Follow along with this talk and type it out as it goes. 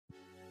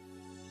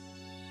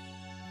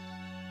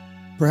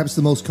Perhaps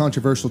the most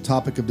controversial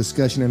topic of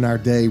discussion in our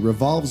day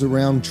revolves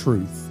around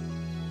truth.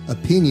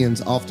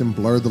 Opinions often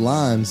blur the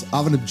lines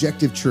of an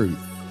objective truth.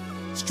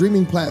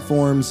 Streaming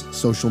platforms,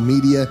 social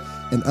media,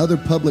 and other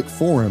public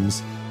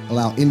forums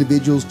allow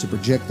individuals to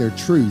project their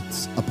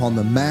truths upon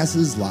the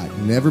masses like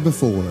never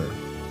before.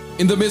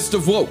 In the midst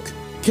of woke,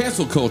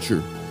 cancel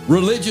culture,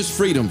 religious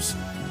freedoms,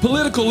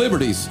 political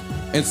liberties,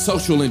 and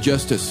social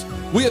injustice,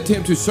 we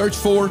attempt to search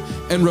for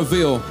and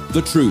reveal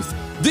the truth.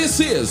 This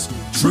is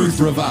Truth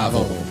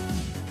Revival.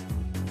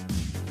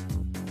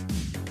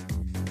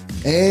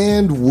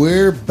 And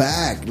we're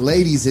back,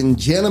 ladies and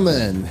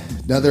gentlemen.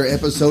 Another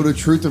episode of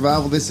Truth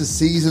Revival. This is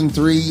Season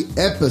 3,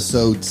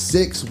 Episode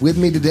 6. With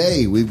me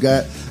today, we've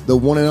got the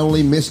one and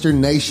only Mr.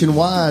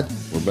 Nationwide.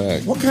 We're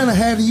back. What kind of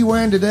hat are you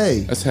wearing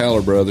today? That's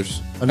Haller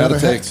Brothers. Out of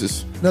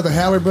Texas. Another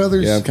Haller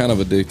Brothers? Yeah, I'm kind of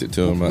addicted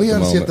to them We ought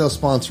to see if they'll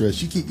sponsor us.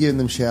 You keep giving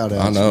them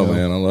shout-outs. I know,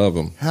 man. I love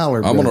them. Haller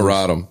I'm Brothers. going to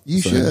ride them.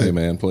 You should. Hey,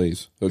 man,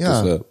 please. Hook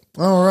us up.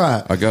 All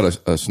right. I got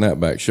a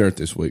snapback shirt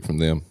this week from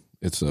them.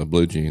 It's a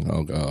blue jean.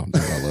 Oh, God.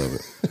 I love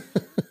it.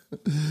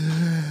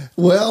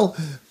 Well,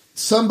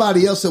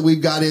 somebody else that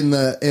we've got in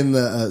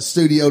the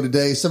studio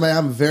today, somebody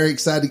I'm very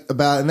excited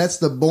about, and that's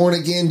the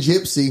born-again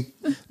gypsy,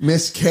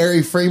 Miss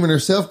Carrie Freeman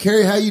herself.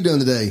 Carrie, how you doing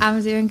today?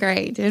 I'm doing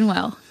great, doing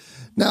well.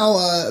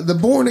 Now, the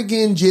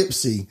born-again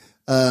gypsy,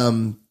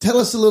 tell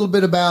us a little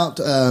bit about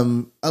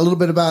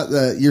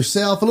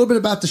yourself, a little bit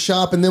about the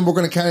shop, and then we're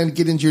going to kind of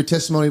get into your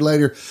testimony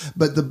later.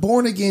 But the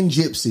born-again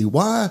gypsy,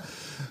 why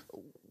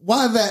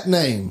that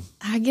name?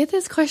 I get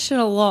this question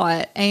a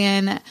lot,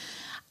 and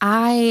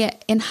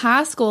in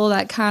high school,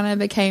 that kind of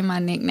became my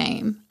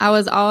nickname. I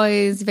was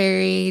always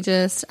wore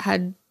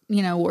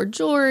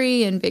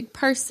jewelry and big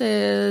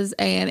purses,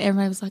 and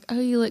everybody was like, "Oh,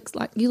 you look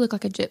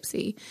like a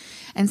gypsy,"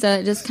 and so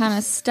it just kind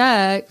of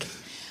stuck.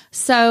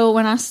 So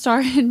when I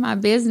started my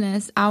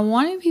business, I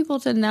wanted people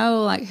to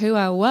know like who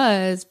I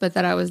was, but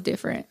that I was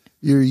different.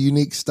 Your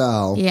unique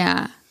style.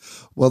 Yeah.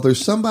 Well,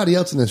 there's somebody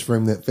else in this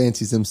room that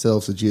fancies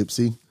themselves a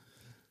gypsy.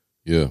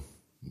 Yeah.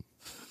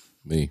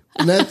 Me.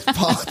 And that's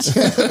Paul.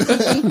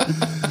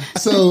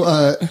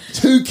 So,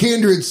 two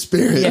kindred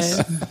spirits.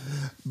 Yeah.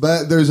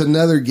 But there's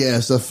another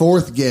guest, a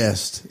fourth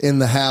guest in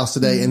the house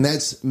today, and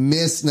that's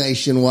Miss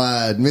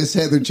Nationwide, Miss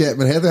Heather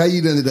Chapman. Heather, how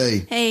you doing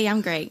today? Hey,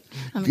 I'm great.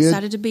 I'm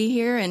excited to be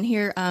here and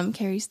hear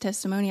Carrie's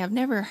testimony. I've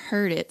never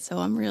heard it, so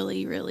I'm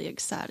really, really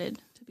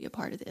excited to be a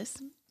part of this.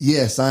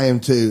 Yes, I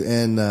am too.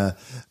 And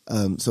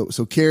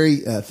so Carrie,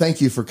 thank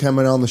you for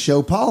coming on the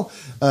show. Paul,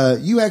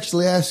 you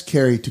actually asked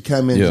Carrie to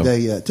come in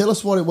today. Tell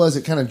us what it was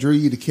that kind of drew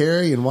you to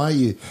Carrie and why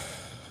you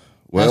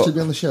asked her to be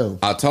on the show.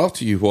 I talked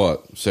to you,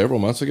 several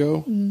months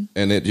ago,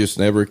 and it just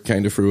never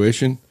came to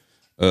fruition.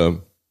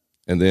 And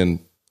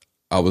then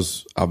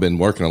I've been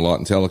working a lot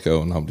in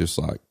Teleco, and I'm just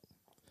like,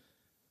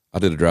 I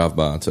did a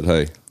drive-by and said,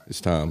 hey, it's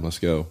time. Let's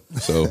go.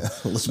 So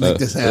let's make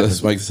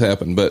this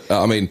happen. But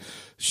I mean,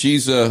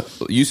 she's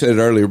you said it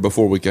earlier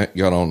before we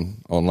got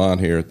online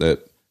here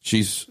that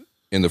she's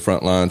in the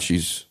front line.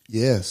 She's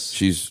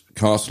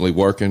constantly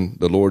working.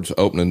 The Lord's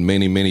opening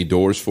many, many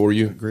doors for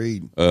you.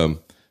 Agreed. I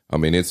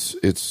mean,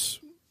 it's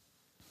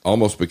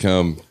almost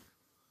become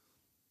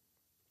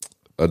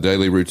a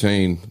daily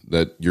routine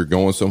that you're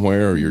going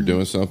somewhere or you're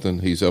doing something.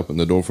 He's opened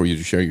the door for you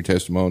to share your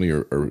testimony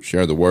or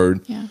share the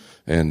word. Yeah.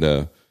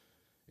 And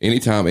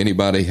anytime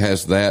anybody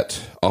has that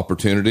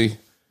opportunity,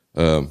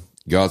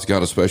 God's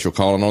got a special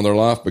calling on their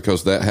life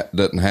because that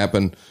doesn't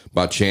happen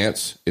by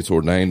chance. It's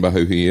ordained by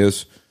who He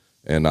is.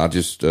 And I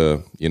just,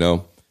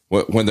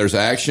 when there's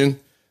action,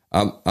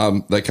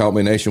 they call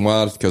me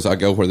Nationwide because I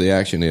go where the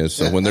action is.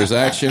 So when there's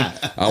action,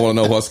 I want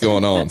to know what's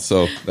going on.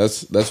 So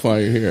that's why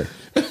you're here.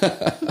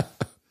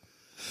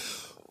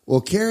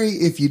 Well, Carrie,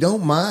 if you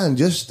don't mind,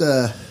 just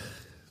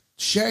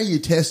share your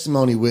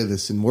testimony with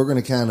us, and we're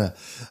going to kind of,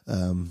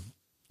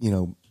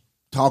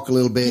 talk a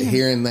little bit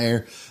here and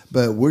there,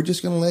 but we're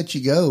just going to let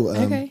you go.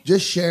 Okay.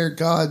 Just share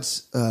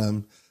God's,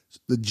 the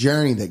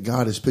journey that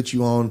God has put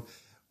you on,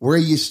 where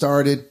you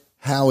started,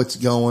 how it's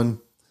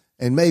going,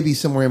 and maybe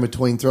somewhere in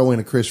between throw in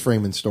a Chris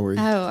Freeman story.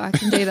 Oh, I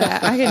can do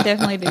that. I can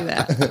definitely do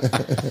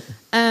that.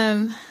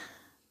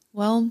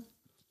 Well,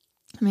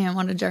 man,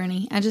 what a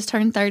journey. I just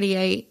turned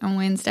 38 on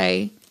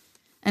Wednesday.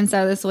 And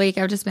so this week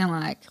I've just been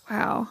like,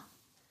 wow,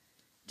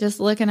 just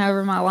looking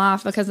over my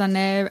life because I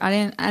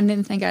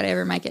didn't think I'd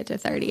ever make it to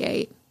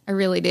 38. I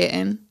really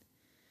didn't.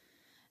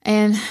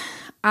 And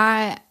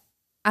I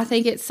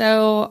think it's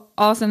so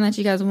awesome that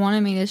you guys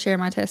wanted me to share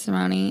my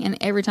testimony. And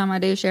every time I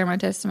do share my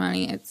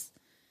testimony, it's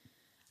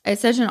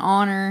such an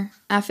honor.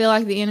 I feel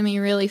like the enemy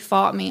really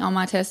fought me on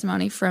my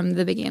testimony from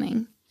the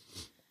beginning.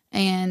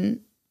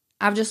 And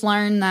I've just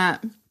learned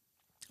that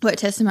what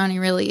testimony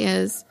really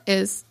is,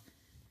 it's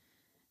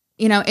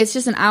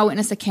just an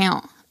eyewitness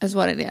account is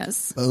what it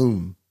is.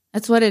 Boom.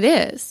 That's what it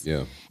is.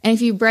 Yeah. And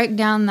if you break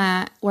down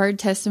that word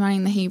testimony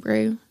in the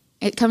Hebrew,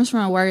 it comes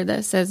from a word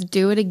that says,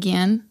 do it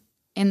again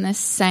in the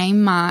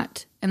same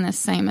might and the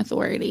same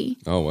authority.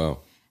 Oh, wow.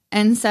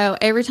 And so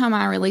every time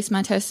I release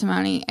my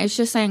testimony, it's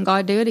just saying,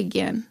 God, do it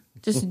again.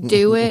 Just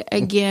do it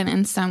again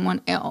in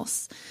someone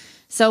else.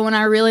 So when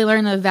I really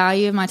learned the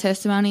value of my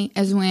testimony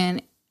is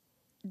when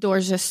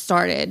doors just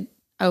started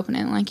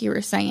opening, like you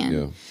were saying.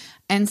 Yeah.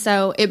 And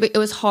so it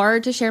was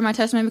hard to share my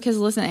testimony because,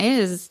 listen,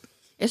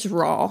 it's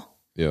raw.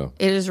 Yeah.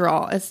 It is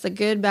raw. It's the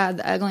good, bad,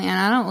 the ugly, and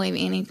I don't leave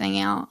anything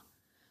out.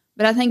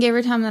 But I think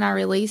every time that I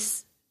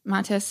release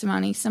my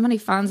testimony, somebody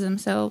finds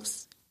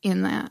themselves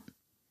in that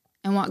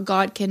and what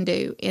God can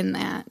do in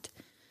that.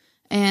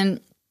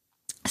 And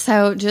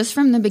so just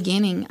from the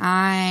beginning,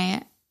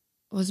 I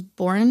was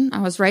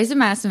raised in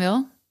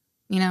Madisonville.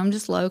 You know, I'm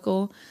just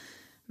local.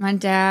 My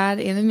dad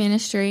in the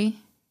ministry,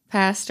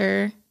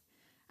 pastor.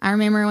 I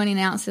remember when he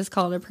announced his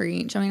call to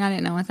preach. I mean, I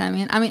didn't know what that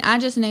meant. I mean, I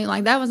just knew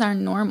like that was our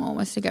normal,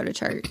 was to go to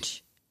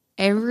church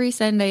every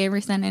Sunday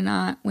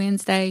night,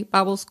 Wednesday,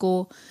 Bible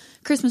school,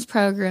 Christmas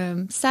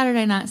program,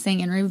 Saturday night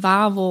singing,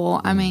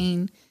 revival. I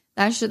mean,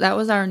 that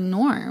was our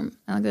norm.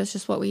 Like that's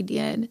just what we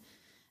did.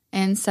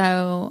 And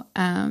so,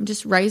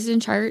 just raised in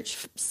church,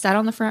 sat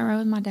on the front row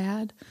with my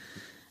dad,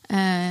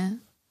 and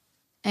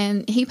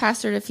he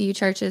pastored a few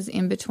churches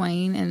in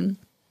between, and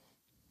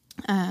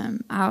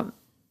I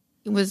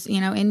was,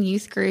 in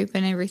youth group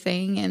and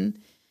everything.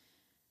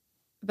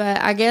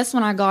 But I guess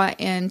when I got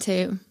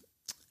into,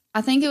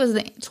 I think it was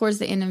towards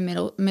the end of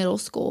middle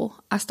school,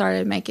 I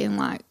started making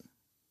like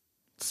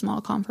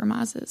small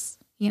compromises,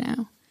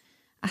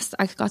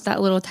 I got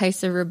that little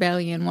taste of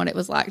rebellion, what it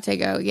was like to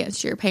go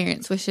against your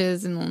parents'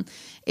 wishes. And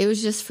it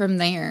was just from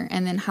there.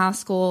 And then high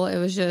school, it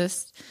was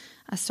just,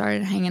 I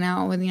started hanging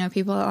out with,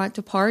 people that like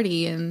to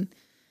party. And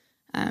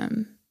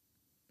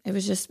it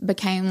was just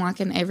became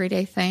like an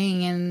everyday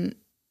thing.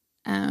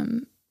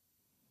 And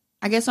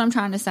I guess what I'm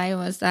trying to say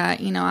was that,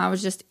 I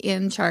was just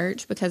in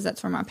church because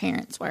that's where my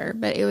parents were.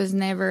 But it was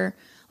never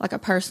like a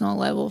personal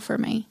level for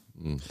me.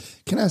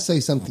 Can I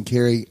say something,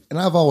 Carrie? And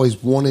I've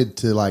always wanted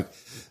to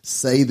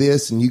say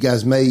this, and you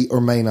guys may or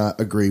may not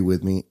agree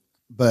with me,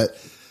 but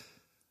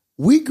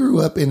we grew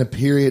up in a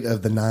period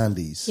of the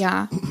 90s.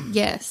 Yeah.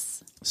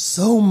 Yes.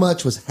 So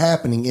much was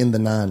happening in the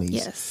 90s.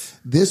 Yes.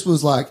 This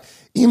was like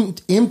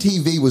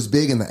MTV was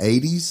big in the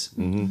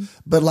 80s,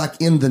 but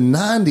like in the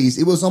 90s,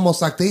 it was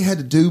almost like they had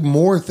to do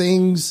more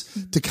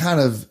things to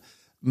kind of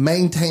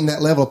maintain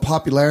that level of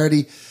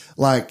popularity.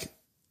 Like,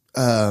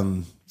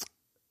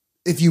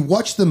 if you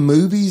watch the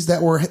movies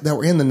that were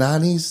in the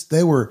 90s,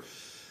 they were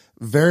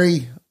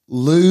very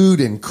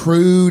lewd and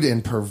crude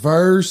and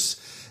perverse.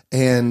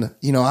 And,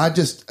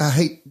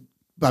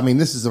 I mean,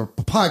 this is a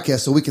podcast,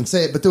 so we can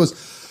say it, but there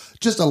was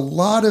just a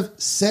lot of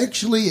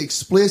sexually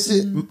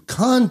explicit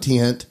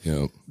content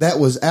that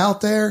was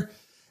out there.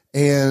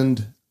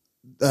 And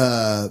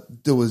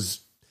there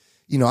was,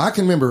 I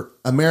can remember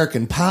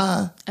American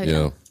Pie,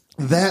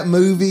 that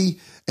movie,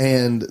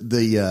 and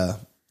the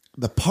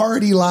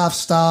party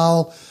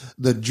lifestyle,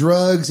 the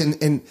drugs,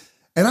 and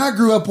I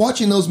grew up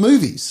watching those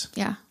movies.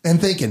 Yeah. And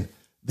thinking,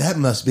 that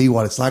must be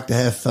what it's like to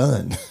have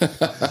fun.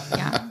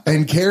 Yeah.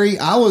 And Carrie,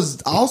 I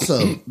was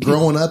also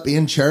growing up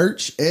in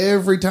church.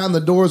 Every time the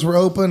doors were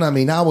open, I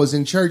mean, I was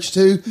in church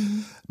too.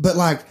 Mm-hmm. But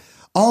like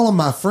all of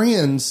my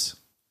friends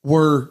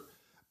were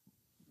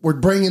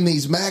bringing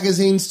these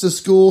magazines to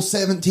school,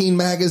 17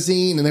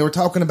 magazine, and they were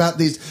talking about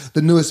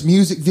the newest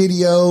music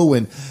video.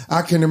 And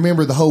I can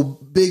remember the whole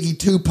Biggie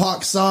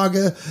Tupac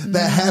saga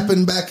that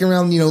happened back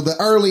around, the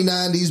early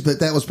 90s, but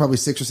that was probably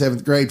 6th or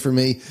 7th grade for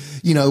me,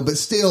 but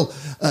still,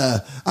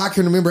 I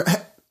can remember,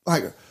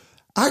 like,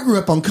 I grew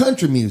up on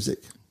country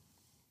music,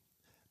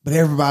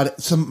 but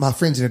some of my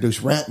friends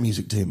introduced rap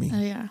music to me. Oh,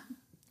 yeah.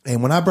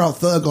 And when I brought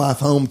Thug Life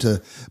home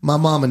to my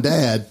mom and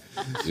dad,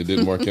 it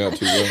didn't work out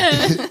too well.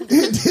 It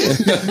did,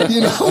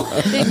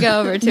 Didn't go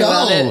over too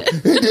well, did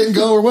it? It didn't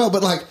go over well.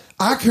 But like,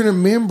 I can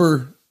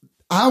remember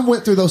I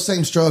went through those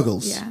same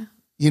struggles. Yeah.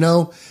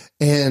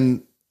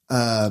 And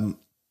that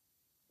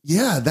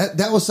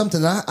was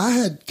something I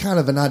had kind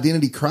of an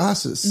identity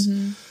crisis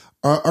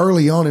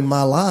early on in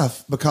my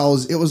life,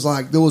 because it was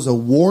like there was a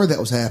war that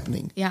was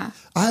happening. Yeah.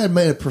 I had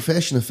made a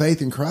profession of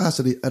faith in Christ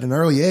at an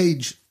early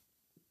age,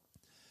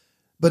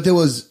 but there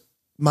was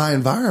my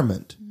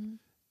environment,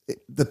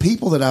 the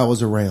people that I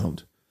was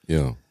around.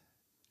 Yeah.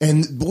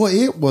 And boy,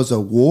 it was a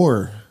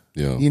war.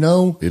 Yeah.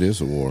 It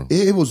is a war.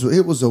 It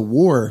was a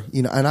war,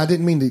 and I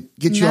didn't mean to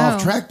get you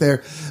off track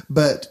there,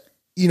 but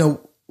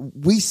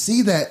we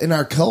see that in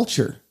our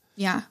culture.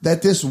 Yeah.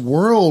 That this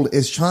world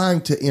is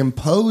trying to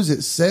impose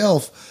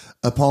itself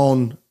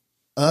upon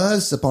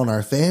us, upon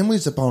our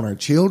families, upon our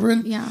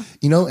children. Yeah.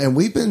 And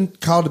we've been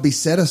called to be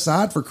set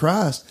aside for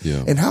Christ.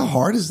 Yeah. And how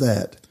hard is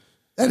that?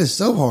 That is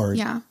so hard.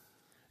 Yeah.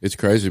 It's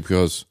crazy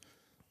because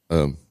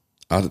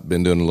I've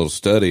been doing a little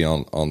study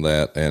on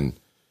that, and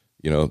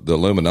the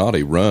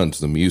Illuminati runs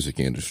the music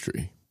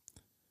industry.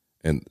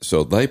 And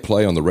so they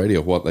play on the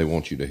radio what they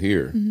want you to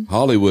hear. Mm-hmm.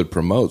 Hollywood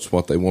promotes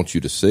what they want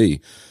you to see.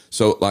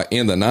 So like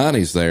in the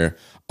 90s there,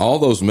 all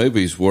those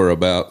movies were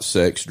about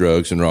sex,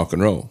 drugs, and rock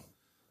and roll.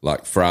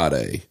 Like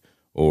Friday,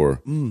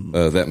 or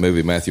that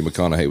movie Matthew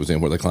McConaughey was in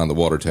where they climbed the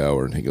water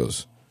tower, and he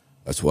goes,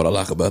 "That's what I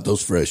like about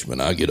those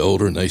freshmen. I get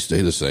older and they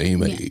stay the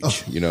same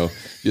age."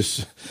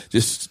 Just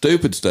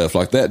stupid stuff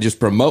like that. Just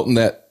promoting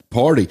that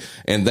party.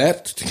 And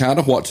that's kind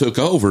of what took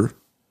over.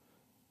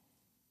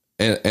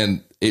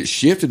 And it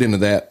shifted into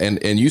that.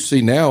 And you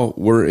see now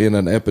we're in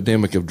an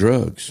epidemic of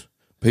drugs.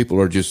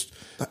 People are just,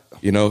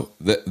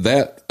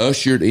 that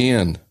ushered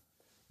in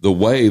the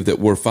wave that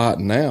we're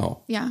fighting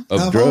now. Yeah.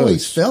 Of I've drugs.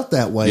 always felt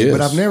that way, Yes. but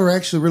I've never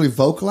actually really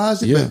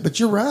vocalized it. Yeah. But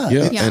you're right.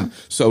 Yeah. Yeah. And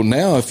so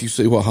now if you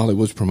see what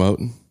Hollywood's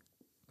promoting,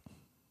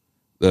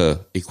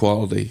 the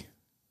equality,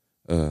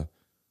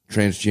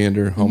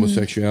 transgender,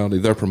 homosexuality,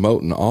 they're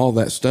promoting all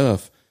that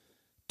stuff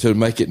to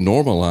make it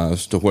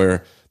normalized to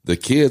where the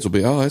kids will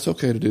be, oh, it's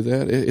okay to do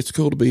that. It's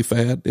cool to be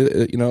fat.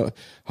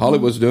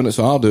 Hollywood's doing it,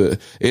 so I'll do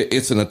it.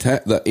 It's an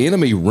attack. The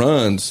enemy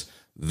runs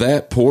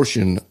that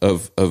portion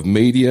of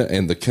media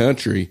and the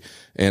country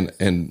and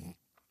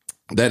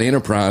that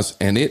enterprise,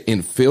 and it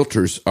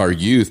infiltrates our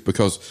youth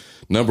because,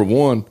 number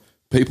one,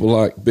 people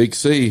like Big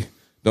C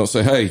don't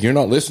say, hey, you're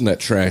not listening to that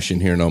trash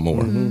in here no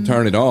more.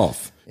 Turn it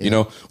off.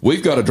 Yeah.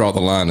 We've got to draw the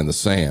line in the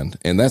sand,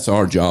 and that's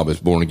our job as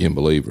born-again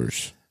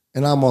believers.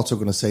 And I'm also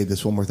going to say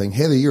this one more thing.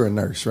 Heather, you're a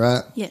nurse,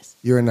 right? Yes.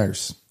 You're a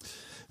nurse.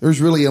 There's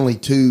really only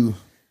two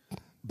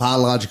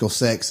biological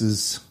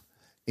sexes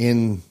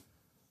in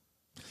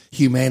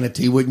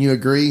humanity. Wouldn't you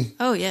agree?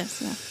 Oh,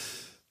 yes.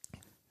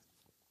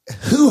 Yeah.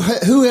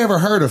 Who ever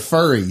heard of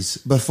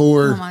furries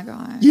before? Oh my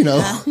gosh.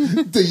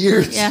 The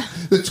years,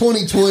 the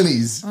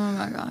 2020s. Oh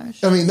my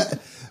gosh. I mean,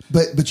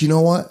 but you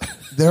know what?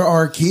 There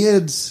are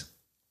kids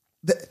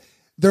that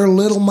their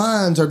little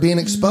minds are being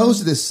exposed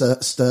to this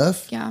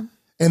stuff. Yeah.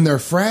 And they're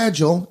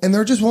fragile, and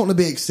they're just wanting to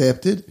be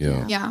accepted.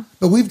 Yeah. Yeah.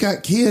 But we've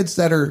got kids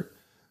that are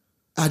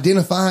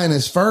identifying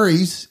as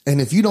furries, and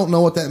if you don't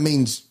know what that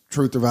means,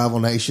 Truth Revival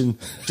Nation,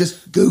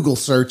 just Google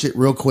search it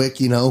real quick,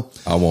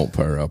 I won't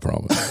purr, I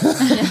promise.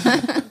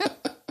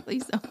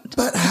 Please don't.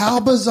 But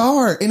how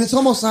bizarre. And it's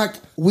almost like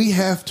we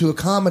have to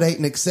accommodate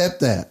and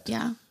accept that.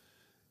 Yeah.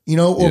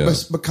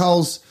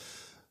 Because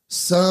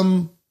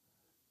some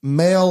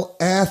male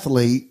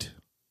athlete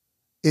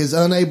is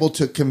unable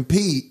to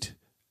compete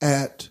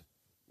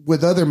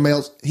with other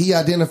males. He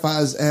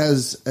identifies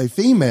as a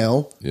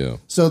female,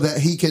 so that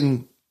he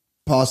can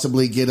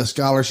possibly get a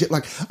scholarship.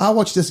 Like I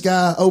watched this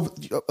guy over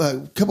a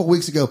couple of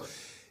weeks ago.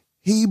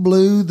 He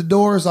blew the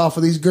doors off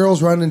of these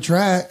girls running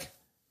track,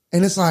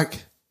 and it's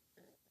like,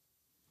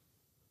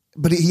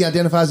 but he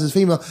identifies as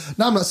female.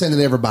 Now I'm not saying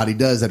that everybody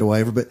does that or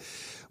whatever, but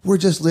we're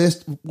just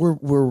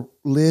we're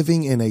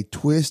living in a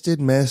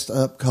twisted, messed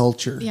up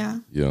culture. Yeah.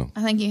 Yeah.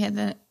 I think you hit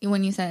that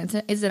when you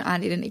said it's an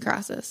identity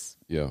crisis.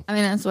 Yeah. I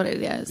mean, that's what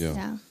it is.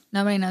 Yeah.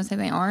 Nobody knows who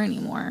they are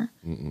anymore.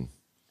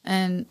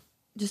 And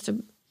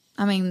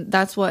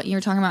that's what you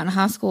were talking about in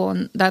high school,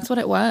 and that's what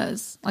it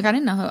was. Like, I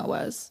didn't know who I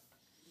was.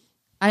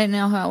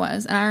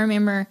 And I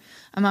remember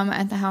a moment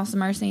at the House of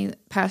Mercy,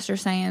 pastor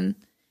saying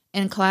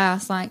in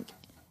class, like,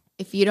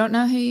 if you don't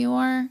know who you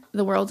are,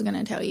 the world's going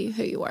to tell you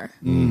who you are.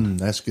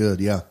 That's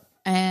good. Yeah.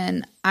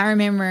 And I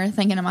remember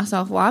thinking to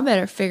myself, well, I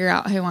better figure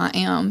out who I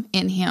am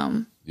in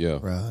him. Yeah.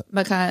 Right.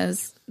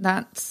 Because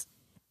that's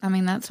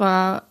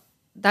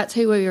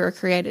who we were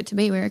created to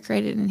be. We were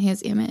created in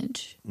his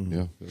image.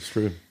 Yeah, that's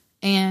true.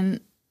 And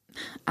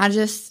I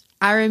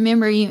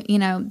remember,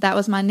 that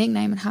was my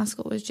nickname in high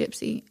school, was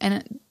Gypsy.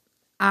 And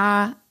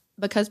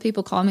because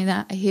people call me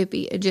that, a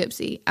hippie, a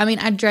gypsy. I mean,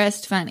 I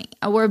dressed funny.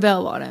 I wore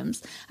bell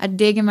bottoms. I'd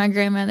dig in my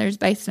grandmother's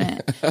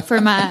basement for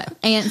my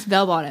aunt's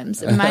bell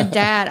bottoms. My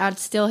dad, I'd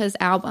steal his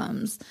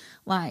albums.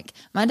 Like,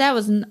 my dad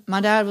was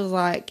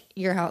like,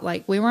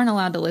 we weren't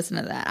allowed to listen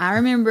to that. I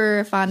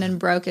remember finding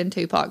broken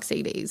Tupac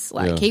CDs.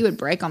 Like, he would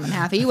break them in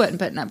half. He wasn't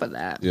putting up with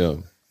that. Yeah.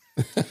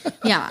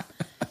 Yeah.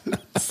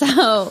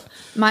 So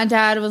my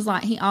dad was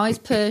like, he always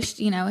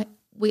pushed, I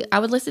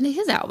would listen to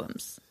his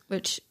albums,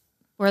 which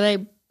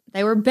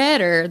they were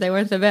better. They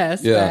weren't the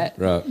best. Yeah,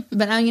 right.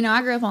 But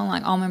I grew up on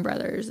like Allman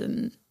Brothers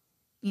and,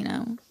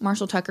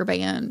 Marshall Tucker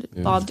Band,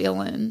 Bob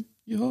Dylan.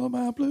 You're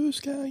my blue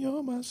sky,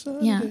 you're my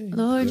Sunday. Yeah.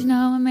 Lord, you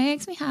know it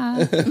makes me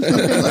high.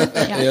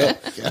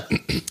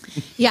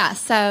 Yeah.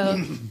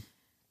 So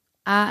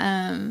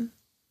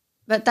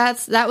but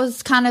that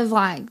was kind of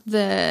like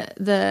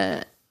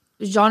the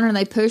genre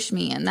they pushed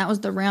me in. That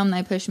was the realm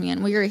they pushed me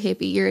in. Well, you're a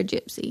hippie, you're a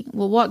gypsy.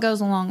 Well, what goes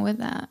along with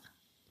that?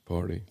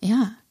 Party.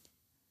 Yeah.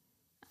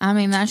 I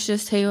mean, that's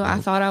just who I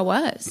thought I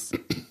was.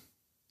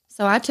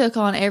 So I took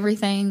on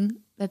everything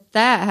that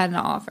had to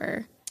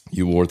offer.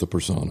 You wore the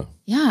persona.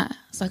 Yeah.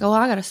 It's like,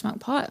 I got to smoke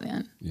pot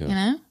then.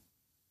 Yeah.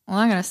 Well,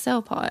 I got to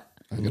sell pot.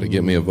 I got to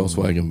get me a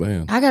Volkswagen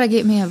van. I got to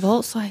get me a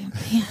Volkswagen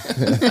van.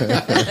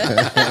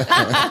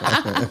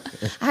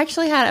 I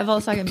actually had a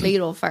Volkswagen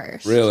Beetle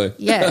first. Really?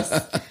 Yes.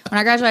 When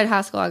I graduated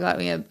high school, I got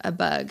me a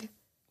Bug.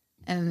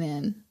 And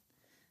then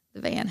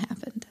the van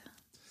happened.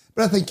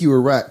 But I think you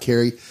were right,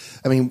 Carrie.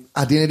 I mean,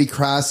 identity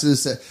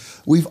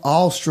crisis. We've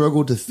all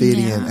struggled to fit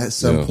in at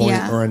some point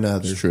or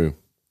another. It's true.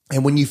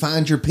 And when you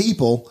find your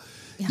people,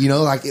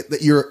 like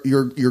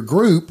your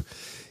group,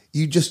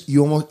 you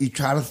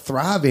try to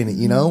thrive in it,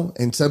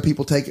 And some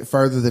people take it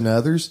further than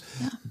others.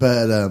 Yeah.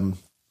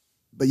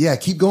 But yeah,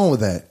 keep going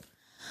with that.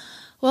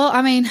 Well,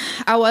 I mean,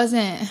 I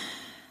wasn't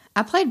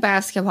I played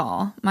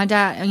basketball. My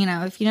dad,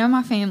 if you know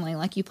my family,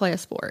 like, you play a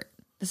sport.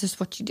 This is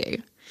what you do.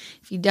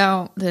 If you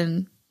don't,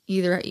 then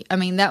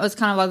that was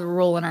kind of like a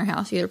rule in our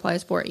house. You either play a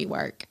sport or you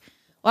work.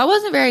 Well, I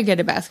wasn't very good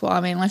at basketball.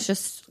 I mean, let's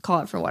just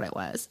call it for what it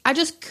was. I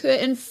just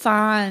couldn't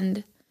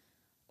find,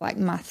 like,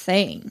 my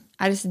thing.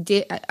 I just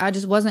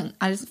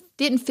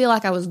didn't feel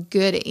like I was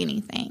good at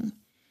anything.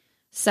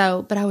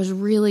 So, but I was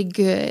really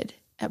good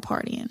at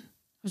partying.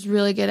 I was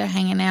really good at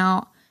hanging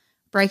out,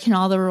 breaking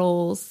all the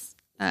rules.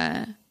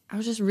 I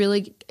was just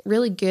really,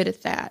 really good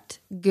at that.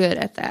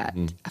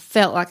 I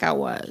felt like I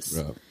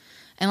was. Right.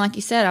 And like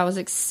you said, I was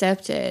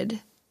accepted.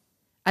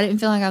 I didn't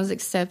feel like I was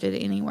accepted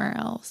anywhere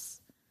else.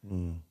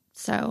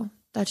 So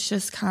that's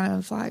just kind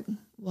of like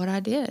what I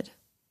did.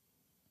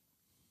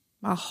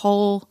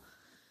 All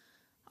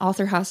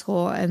through high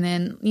school. And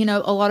then,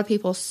 a lot of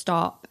people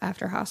stop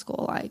after high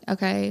school. Like,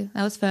 okay,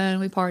 that was fun.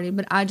 We partied.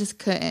 But I just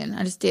couldn't.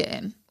 I just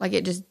didn't. Like,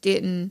 it just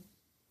didn't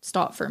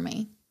stop for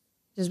me.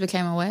 It just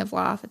became a way of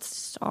life. It's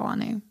just all I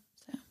knew.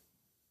 So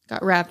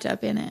got wrapped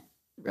up in it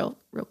real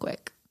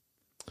quick.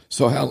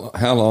 So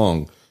how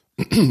long,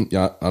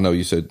 yeah, I know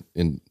you said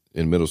in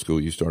middle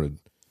school you started,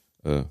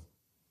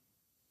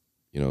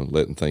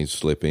 letting things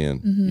slip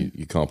in.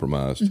 You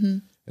compromised.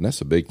 And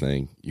that's a big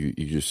thing.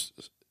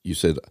 You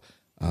said,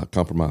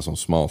 compromise on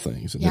small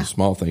things, and then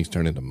small things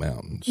turn into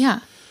mountains. Yeah.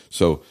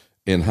 So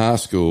in high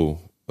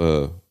school,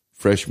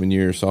 freshman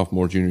year,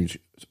 sophomore, junior,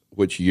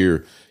 which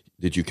year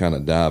did you kind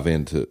of dive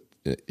into,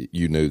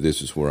 you knew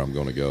this is where I'm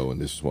going to go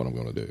and this is what I'm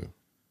going to do?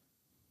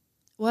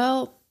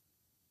 Well,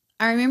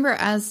 I remember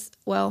I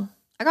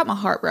got my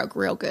heart broke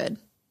real good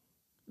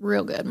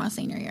my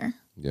senior year.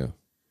 Yeah.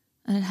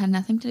 And it had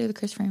nothing to do with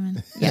Chris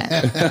Freeman.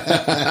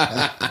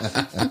 Yeah.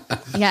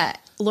 Yeah.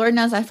 Lord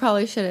knows I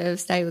probably should have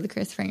stayed with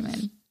Chris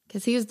Freeman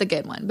because he was the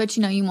good one. But,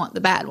 you want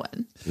the bad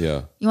one.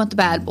 Yeah. You want the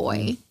bad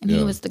boy. And he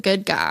Yeah. was the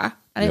good guy.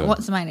 I didn't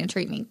want somebody to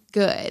treat me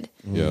good.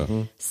 Yeah.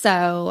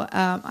 So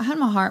I had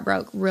my heart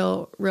broke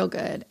real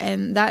good.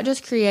 And that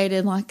just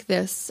created like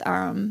this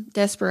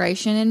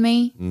desperation in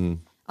me.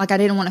 Like I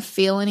didn't want to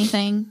feel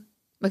anything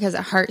because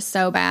it hurt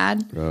so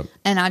bad. Right.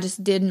 And I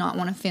just did not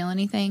want to feel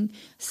anything.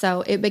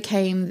 So it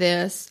became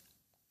this,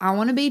 I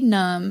want to be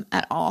numb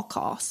at all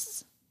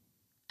costs.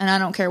 And I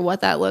don't care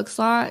what that looks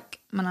like.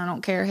 And I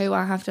don't care who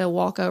I have to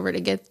walk over to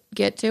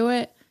get to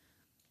it.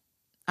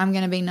 I'm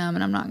going to be numb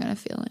and I'm not going to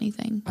feel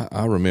anything.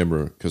 I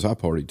remember, because I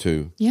partied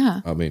too.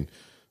 Yeah. I mean,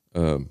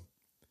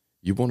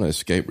 you want to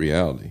escape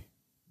reality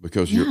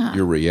because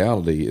your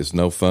reality is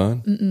no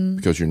fun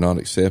because you're not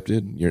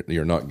accepted.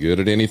 You're not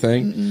good at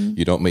anything.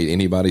 You don't meet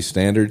anybody's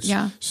standards.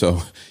 Yeah.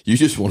 So you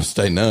just want to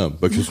stay numb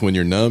because when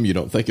you're numb, you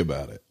don't think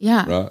about it.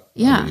 Yeah. Right?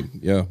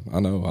 Yeah.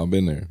 I know. I've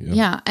been there. Yeah.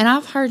 Yeah. And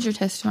I've heard your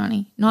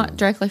testimony, not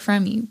directly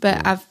from you,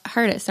 but I've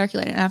heard it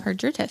circulated and I've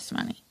heard your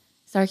testimony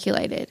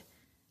circulated.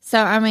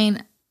 So, I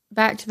mean,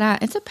 back to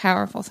that, it's a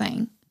powerful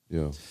thing.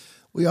 Yeah.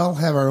 We all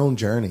have our own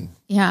journey,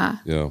 Yeah.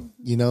 Yeah.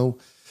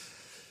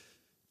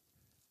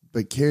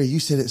 But Carrie, you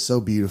said it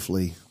so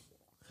beautifully,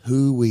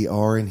 who we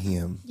are in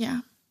Him. Yeah.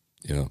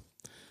 Yeah.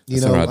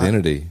 That's our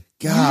identity.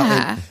 God,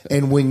 Yeah.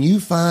 and when you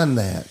find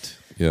that,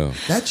 Yeah.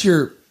 that's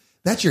your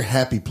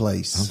happy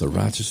place. The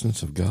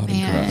righteousness of God in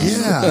Man. Christ.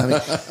 Yeah, I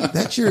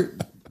mean,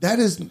 that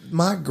is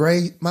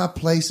my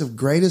place of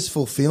greatest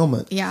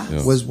fulfillment.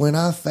 Yeah. Was when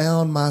I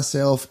found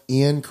myself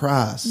in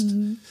Christ.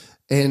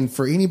 And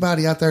for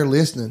anybody out there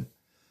listening,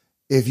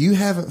 if you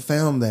haven't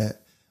found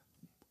that,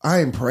 I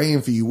am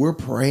praying for you. We're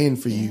praying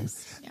for you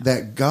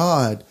that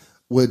God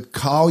would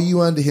call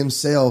you unto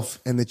Himself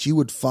and that you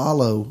would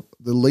follow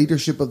the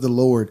leadership of the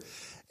Lord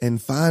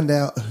and find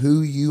out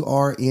who you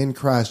are in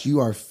Christ. You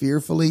are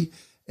fearfully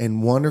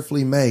and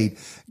wonderfully made.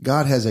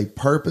 God has a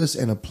purpose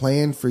and a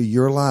plan for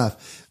your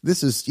life.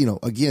 This is,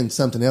 again,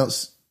 something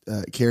else,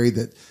 Carrie,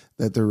 that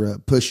they're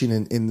pushing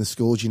in the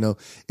schools.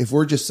 If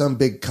we're just some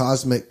big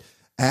cosmic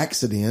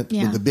accident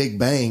with the Big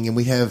Bang and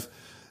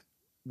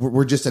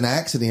we're just an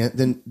accident,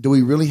 then do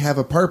we really have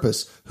a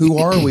purpose? Who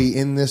are we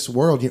in this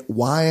world?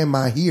 Why am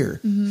I here?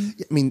 I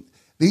mean,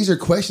 these are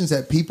questions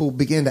that people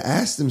begin to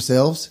ask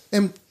themselves.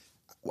 And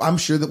I'm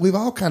sure that we've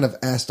all kind of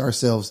asked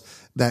ourselves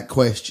that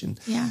question.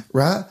 Yeah.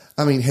 Right?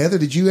 I mean, Heather,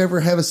 did you ever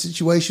have a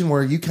situation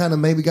where you kind of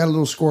maybe got a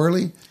little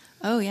squirrely?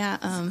 Oh, yeah.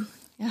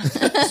 Yeah.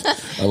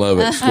 I love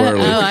it.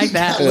 Squirrely. I like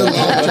that.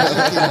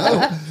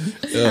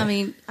 I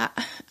mean,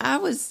 I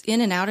was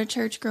in and out of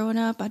church growing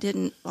up. I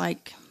didn't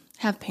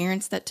have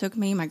parents that took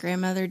me. My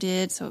grandmother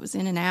did, so it was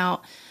in and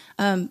out.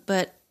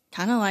 But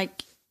kind of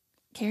like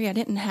Carrie, I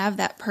didn't have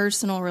that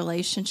personal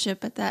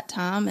relationship at that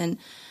time. And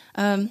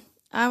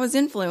I was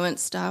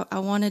influenced. I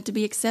wanted to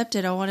be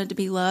accepted. I wanted to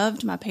be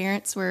loved. My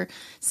parents were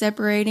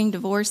separating,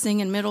 divorcing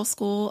in middle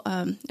school.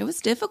 It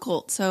was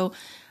difficult. So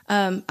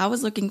I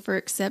was looking for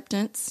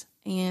acceptance,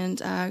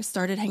 and I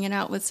started hanging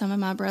out with some of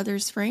my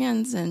brother's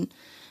friends, and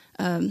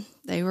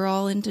they were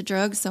all into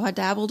drugs. So I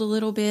dabbled a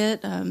little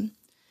bit.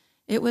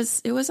 It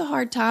was a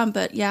hard time,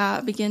 but yeah,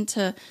 I began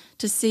to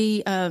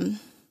see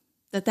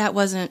that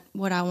wasn't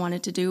what I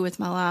wanted to do with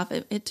my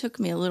life. It took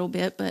me a little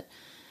bit, but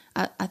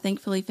I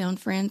thankfully found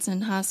friends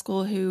in high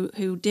school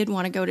who did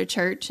want to go to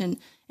church and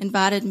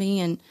invited me,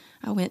 and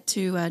I went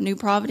to New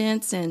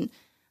Providence, and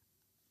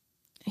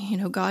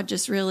God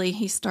just really,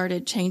 he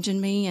started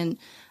changing me. And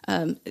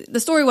the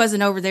story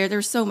wasn't over there.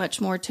 There's so much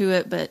more to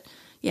it, but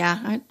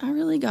yeah, I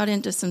really got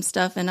into some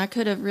stuff, and I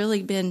could have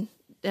really been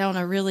down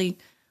a really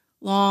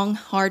long,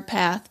 hard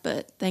path,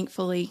 but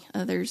thankfully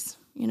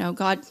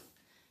God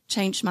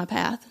changed my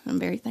path. I'm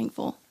very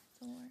thankful.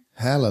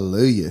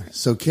 Hallelujah.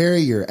 So,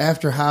 Carrie, you're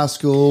after high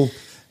school,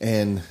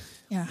 and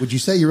would you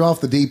say you're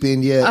off the deep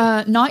end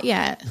yet? Not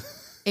yet.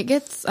 It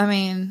gets,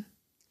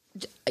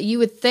 you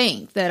would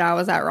think that I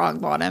was at rock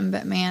bottom,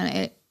 but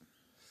man,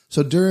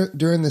 So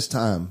during this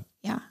time,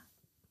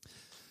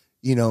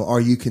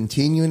 are you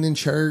continuing in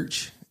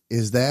church?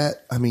 Is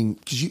that,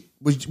 because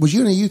was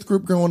you in a youth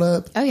group growing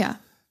up? Oh yeah.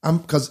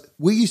 Because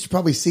we used to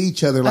probably see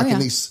each other in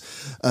these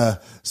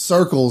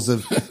circles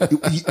of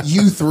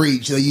youth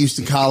reach, they used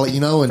to call it,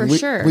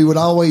 and we would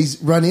always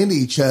run into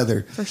each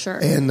other. For sure.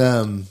 And,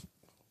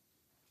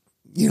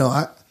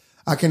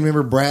 I can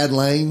remember Brad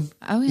Lane.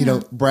 Oh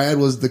yeah. Brad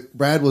was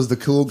the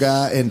cool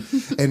guy,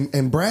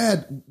 and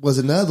Brad was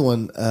another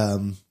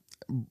one.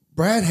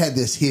 Brad had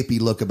this hippie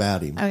look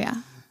about him. Oh yeah.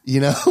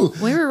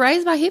 We were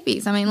raised by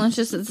hippies.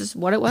 It's just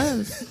what it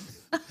was.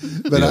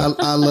 But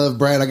I love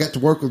Brad. I got to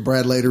work with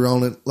Brad later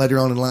on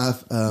in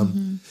life.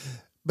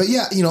 But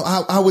yeah,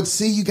 I would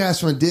see you guys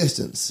from a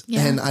distance,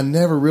 and I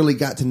never really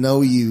got to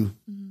know you,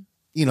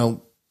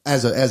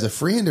 as a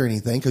friend or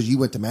anything, because you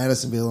went to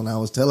Madisonville and I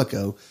was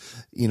Tellico,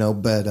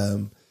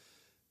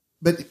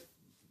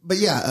 but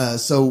yeah.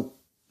 So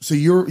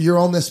you're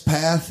on this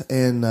path,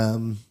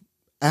 and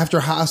after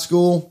high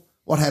school,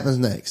 what happens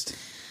next?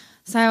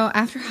 So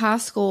after high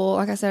school,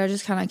 like I said, I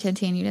just kind of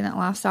continued in that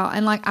lifestyle,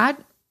 and like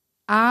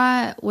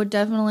I would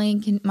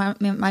definitely,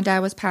 my dad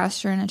was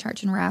pastor in a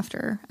church in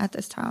Rafter at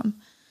this time.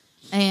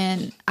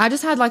 And I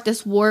just had like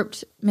this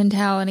warped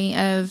mentality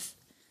of,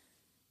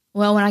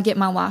 well, when I get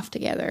my life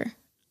together,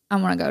 I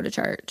want to go to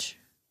church.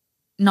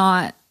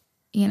 Not,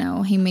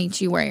 he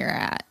meets you where you're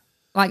at.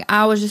 Like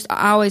I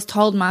always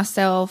told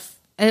myself,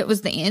 it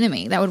was the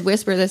enemy that would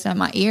whisper this in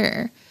my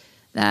ear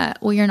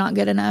that, well, you're not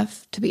good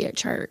enough to be at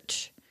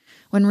church.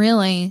 When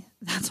really,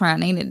 that's where I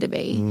needed to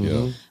be.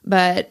 Yeah.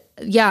 But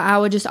yeah, I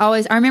would just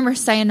always, I remember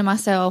saying to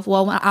myself,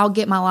 well, I'll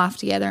get my life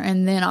together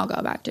and then I'll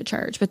go back to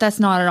church. But that's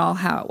not at all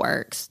how it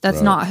works.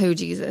 That's not who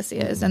Jesus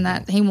is. And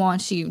that he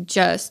wants you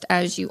just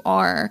as you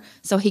are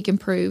so he can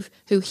prove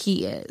who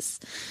he is.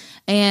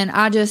 And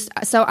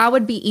so I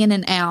would be in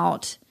and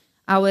out.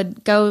 I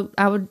would go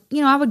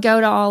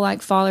to all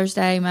like Father's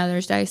Day,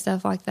 Mother's Day,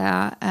 stuff like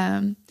that.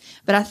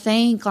 But I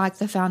think like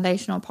the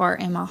foundational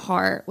part in my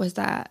heart was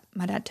that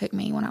my dad took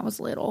me when I was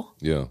little.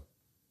 Yeah.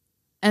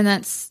 And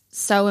that's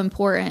so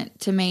important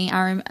to me.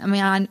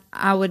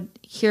 I would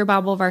hear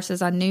Bible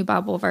verses. I knew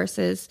Bible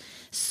verses,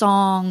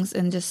 songs,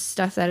 and just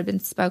stuff that had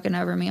been spoken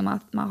over me my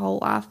whole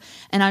life.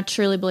 And I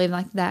truly believe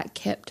like that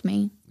kept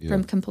me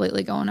from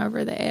completely going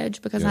over the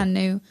edge because I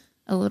knew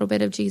a little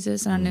bit of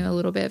Jesus and I knew a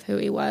little bit of who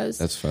he was.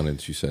 That's funny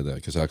that you said that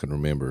because I can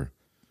remember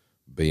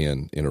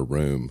being in a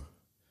room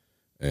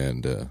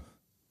and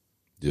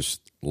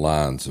just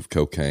lines of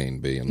cocaine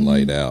being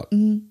laid out,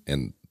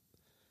 and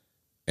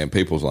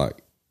people's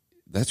like,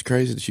 "That's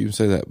crazy that you can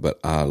say that," but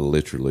I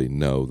literally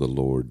know the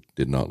Lord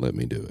did not let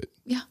me do it.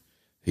 Yeah,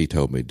 He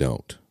told me,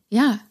 "Don't."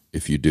 Yeah,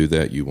 if you do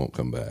that, you won't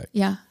come back.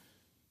 Yeah.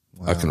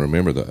 Wow. I can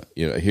remember that,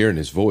 hearing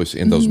his voice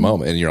in those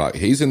moments. And you're like,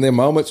 he's in them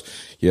moments.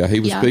 Yeah, he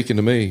was speaking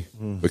to me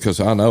because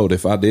I know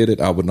if I did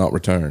it, I would not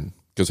return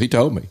because he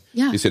told me.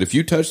 Yeah. He said, if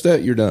you touch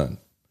that, you're done.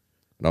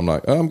 And I'm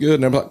like, oh, I'm good.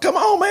 And they're like, come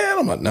on, man.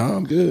 I'm like, no,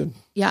 I'm good.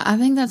 Yeah, I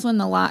think that's when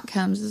the light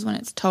comes is when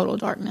it's total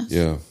darkness.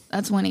 Yeah.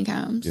 That's when he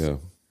comes. Yeah.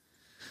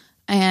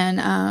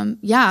 And,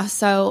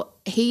 so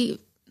he,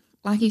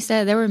 like you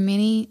said, there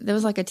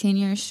was like a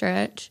 10-year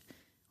stretch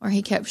where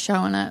he kept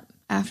showing up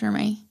after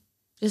me.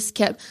 Just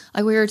kept,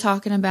 like we were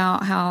talking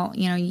about how,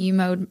 you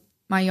mowed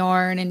my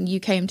yard and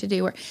you came to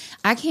do work.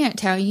 I can't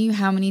tell you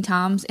how many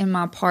times in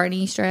my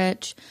party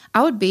stretch,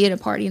 I would be at a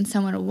party and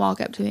someone would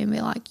walk up to me and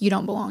be like, you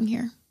don't belong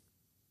here.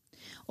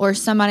 Or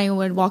somebody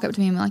would walk up to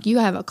me and be like, you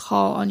have a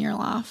call on your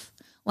life.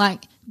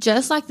 Like,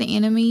 just like the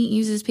enemy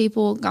uses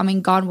people,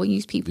 God will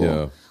use people.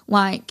 Yeah.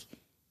 Like,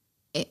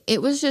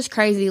 it was just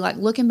crazy. Like,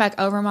 looking back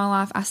over my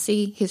life, I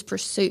see his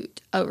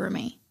pursuit over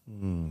me.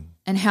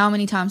 And how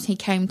many times he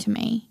came to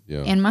me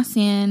in my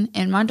sin,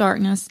 in my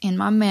darkness, in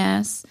my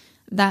mess.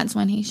 That's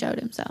when he showed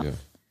himself.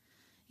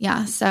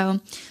 Yeah. So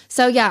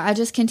I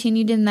just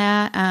continued in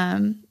that.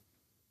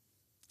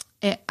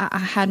 I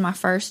had my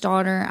first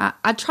daughter.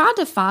 I tried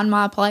to find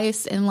my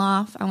place in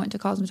life. I went to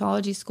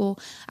cosmetology school.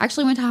 I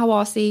actually went to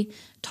Hiwassee,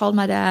 told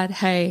my dad,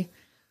 hey,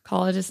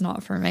 college is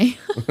not for me.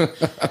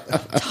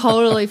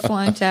 Totally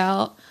flunked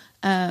out.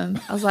 I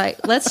was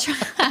like, let's try.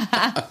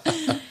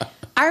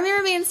 I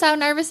remember being so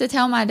nervous to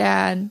tell my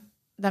dad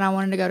that I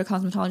wanted to go to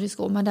cosmetology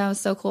school. My dad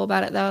was so cool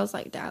about it that I was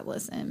like, Dad,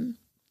 listen,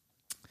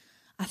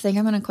 I think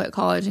I'm going to quit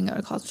college and go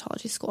to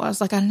cosmetology school. I was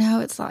like, I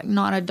know it's like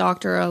not a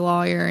doctor or a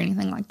lawyer or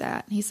anything like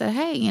that. And he said,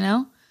 hey,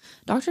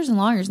 doctors and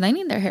lawyers, they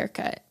need their hair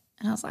cut.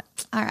 And I was like,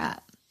 all right,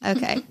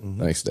 okay.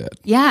 Thanks, Dad.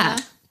 Yeah.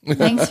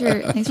 Thanks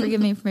for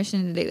giving me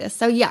permission to do this.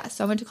 So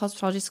I went to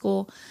cosmetology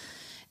school.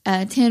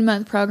 A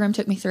 10-month program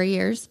took me 3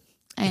 years,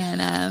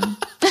 and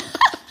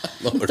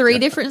 3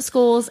 different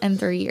schools and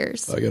 3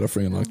 years. I got a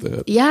friend like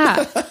that.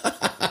 Yeah.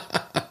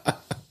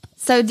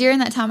 So during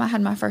that time, I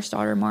had my first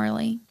daughter,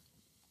 Marley,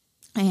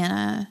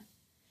 and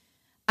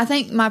I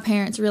think my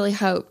parents really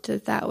hoped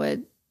that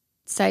would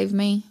save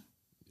me,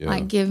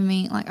 like give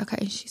me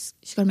okay, she's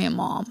gonna be a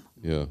mom.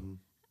 Yeah.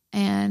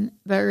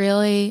 But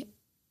really,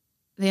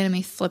 the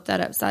enemy flipped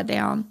that upside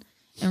down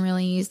and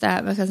really used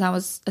that because I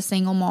was a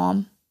single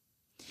mom,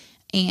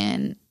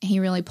 and he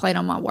really played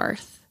on my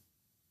worth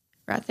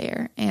right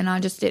there. And I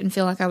just didn't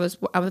feel like I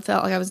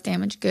felt like I was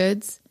damaged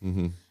goods.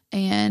 Mm-hmm.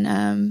 And,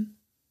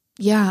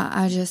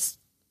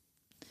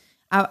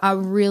 I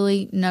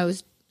really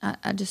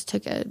I just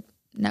took a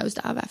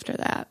nosedive after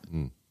that.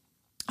 Mm.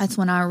 That's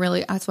when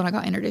I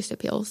got introduced to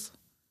pills,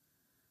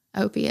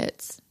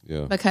 opiates.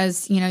 Yeah.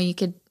 Because, you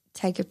could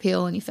take a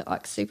pill and you felt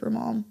like super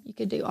mom. You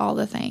could do all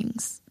the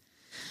things.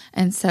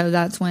 And so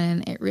that's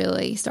when it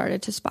really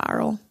started to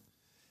spiral.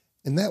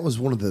 And that was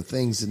one of the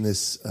things in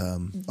this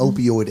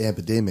opioid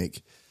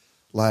epidemic.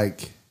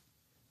 Like,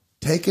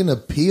 taking a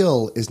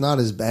pill is not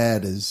as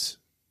bad as,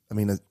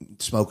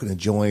 smoking a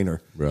joint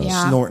or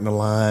snorting a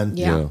line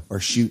or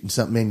shooting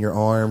something in your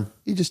arm.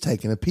 You're just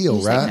taking a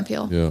pill, right? Taking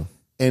a pill. Yeah.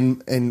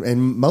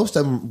 And most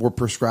of them were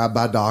prescribed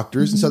by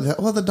doctors. Mm-hmm. And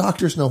so, the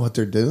doctors know what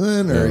they're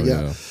doing.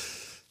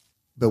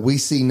 But we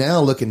see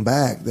now, looking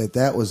back,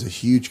 that was a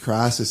huge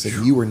crisis,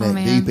 and you were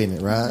neck deep in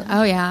it, right?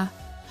 Oh, yeah.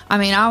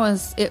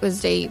 It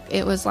was deep.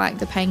 It was like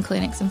the pain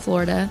clinics in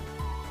Florida,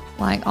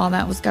 like all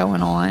that was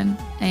going on.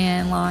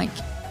 And like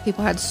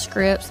people had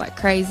scripts like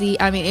crazy.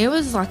 It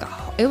was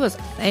it was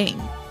a thing.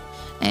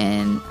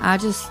 And I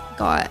just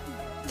got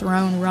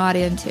thrown right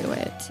into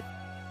it.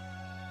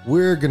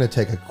 We're going to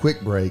take a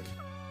quick break.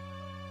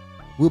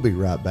 We'll be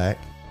right back.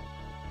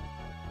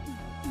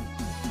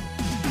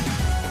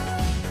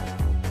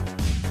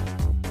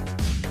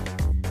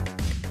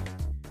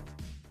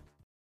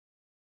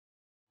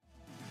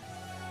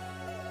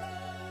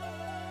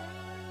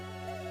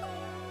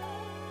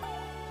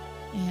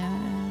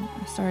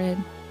 Started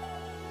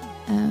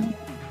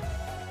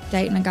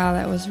dating a guy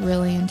that was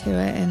really into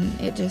it, and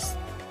it just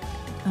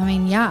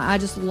I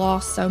just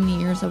lost so many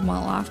years of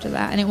my life to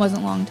that. And it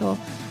wasn't long until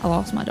I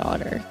lost my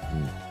daughter.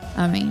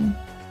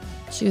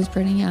 She was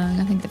pretty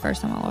young. I think the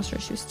first time I lost her,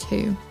 she was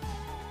 2.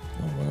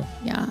 Oh, wow.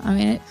 Yeah,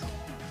 it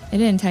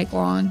didn't take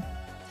long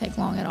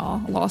at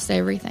all. I lost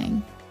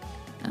everything.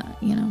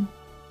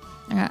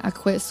 I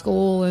quit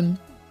school and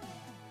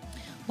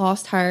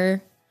lost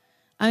her.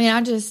 I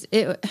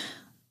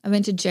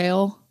went to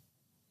jail,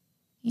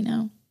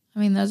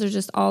 those are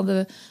just all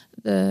the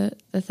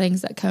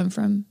things that come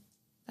from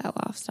that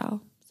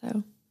lifestyle.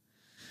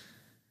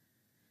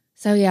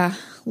 So yeah,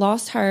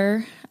 lost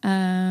her.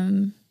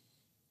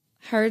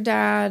 Her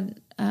dad,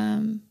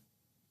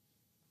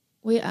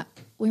 we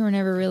were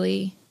never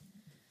really,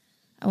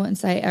 I wouldn't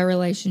say a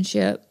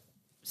relationship.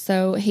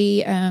 So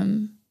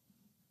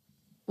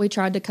we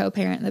tried to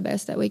co-parent the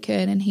best that we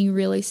could, and he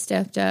really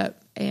stepped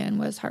up and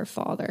was her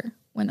father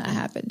when that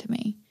happened to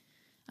me.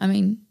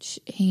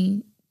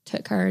 He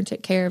took her and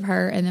took care of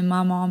her, and then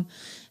my mom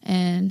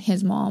and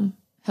his mom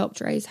helped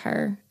raise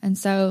her. And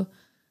so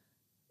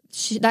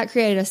that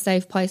created a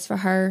safe place for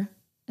her.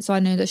 So I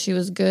knew that she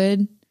was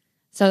good.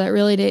 So that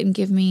really didn't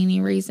give me any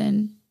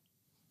reason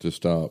to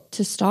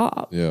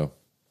stop. Yeah.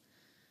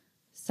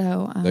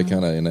 So they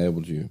kind of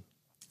enabled you.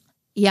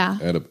 Yeah.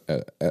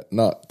 At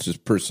not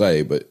just per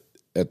se, but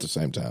at the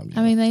same time.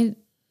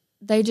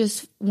 They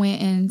just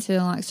went into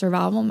like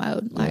survival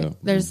mode. Like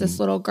there's this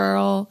little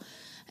girl,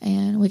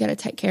 and we got to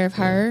take care of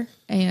her.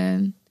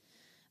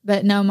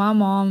 But no, my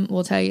mom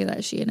will tell you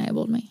that she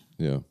enabled me.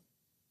 Yeah.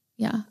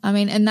 Yeah.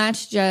 And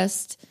that's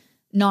just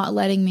not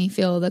letting me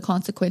feel the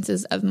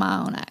consequences of my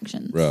own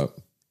actions. Right.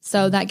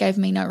 So that gave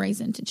me no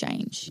reason to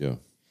change. Yeah.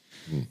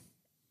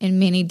 In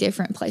many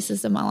different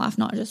places of my life,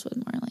 not just with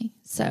Marley.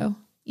 So,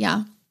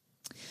 yeah.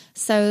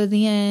 So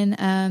then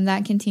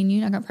that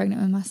continued. I got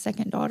pregnant with my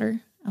second daughter.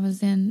 I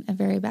was in a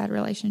very bad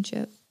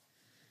relationship.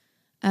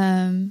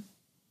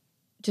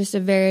 Just a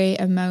very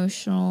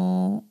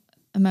emotionally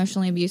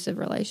abusive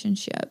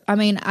relationship. I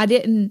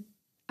didn't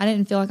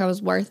feel like I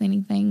was worth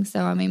anything.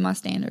 So, my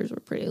standards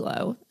were pretty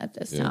low at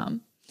this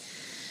time.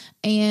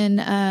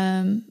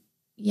 And,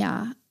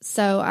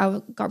 so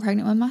I got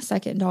pregnant with my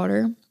second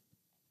daughter,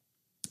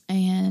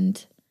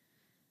 and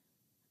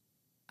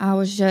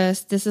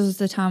this was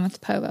the time at the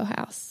Povo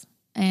house,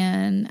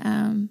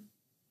 and,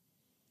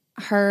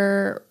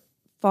 her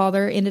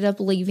father ended up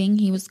leaving.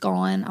 He was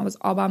gone. I was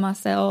all by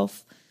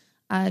myself.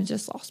 I had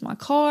just lost my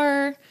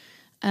car.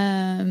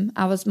 My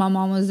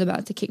mom was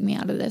about to kick me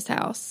out of this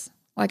house.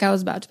 Like I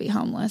was about to be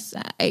homeless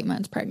at 8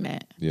 months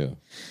pregnant. Yeah.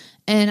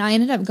 And I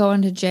ended up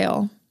going to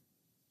jail.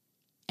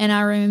 And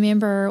I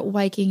remember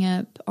waking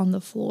up on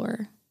the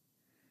floor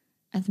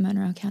at the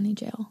Monroe County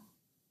Jail.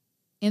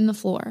 In the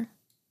floor.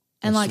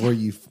 And That's like, where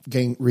you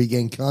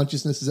regain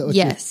consciousness. Is that what?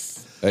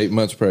 yes, 8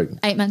 months pregnant.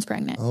 8 months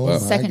pregnant, Oh my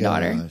second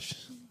daughter. gosh.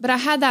 But I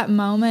had that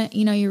moment,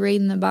 you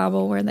read in the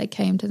Bible where they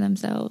came to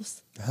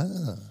themselves.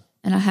 Ah.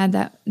 And I had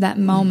that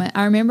moment.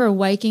 I remember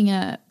waking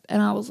up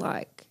and I was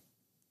like,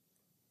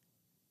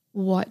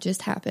 what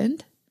just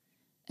happened?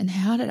 And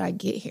how did I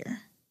get here?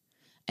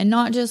 And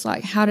not just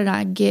like, how did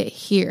I get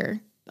here?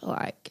 But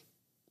like,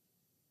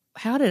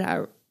 how did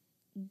I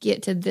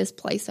get to this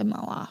place in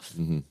my life?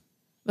 Mm-hmm.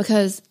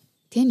 Because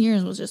 10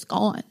 years was just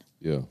gone.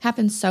 Yeah.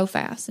 Happened so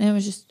fast. And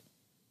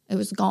it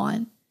was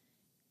gone.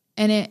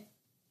 And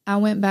I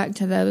went back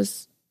to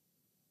those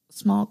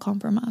small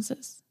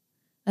compromises.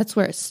 That's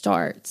where it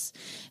starts.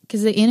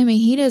 Because the enemy,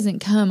 he doesn't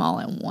come all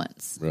at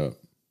once. Right.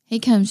 He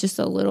comes just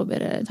a little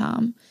bit at a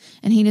time.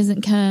 And he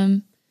doesn't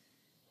come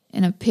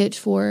in a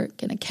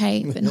pitchfork and a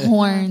cape and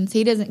horns.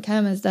 He doesn't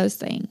come as those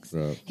things.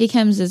 Right. He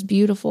comes as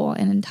beautiful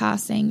and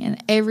enticing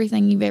and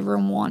everything you've ever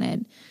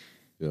wanted.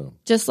 Yeah.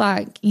 Just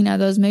like,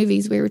 those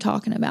movies we were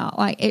talking about.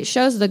 Like, it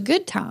shows the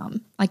good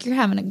time. Like, you're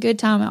having a good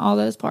time at all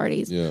those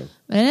parties. Yeah.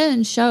 But it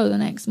doesn't show the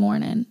next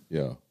morning.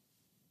 Yeah.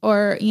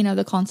 Or,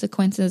 the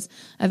consequences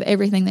of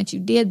everything that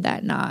you did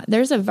that night.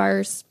 There's a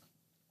verse,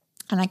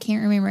 and I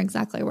can't remember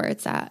exactly where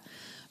it's at,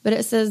 but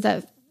it says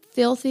that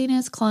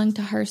filthiness clung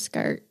to her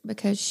skirt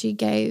because she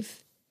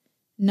gave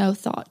no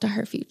thought to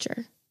her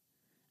future.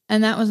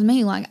 And that was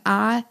me. Like,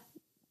 I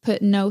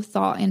put no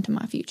thought into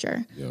my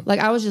future. Yeah. Like,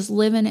 I was just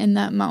living in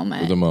that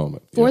moment. For the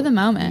moment. For Yeah. the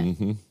moment.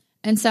 Mm-hmm.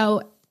 And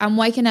so I'm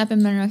waking up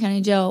in Monroe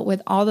County Jail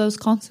with all those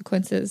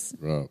consequences,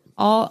 Right.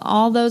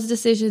 all those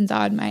decisions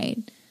I'd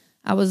made.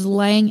 I was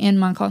laying in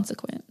my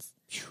consequence.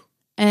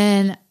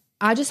 And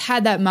I just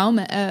had that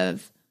moment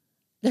of,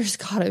 there's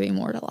got to be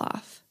more to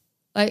life.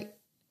 Like,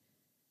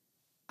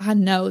 I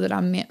know that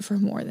I'm meant for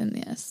more than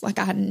this. Like,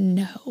 I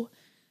know.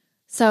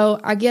 So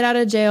I get out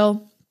of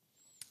jail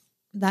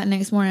that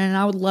next morning, and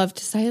I would love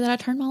to say that I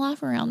turned my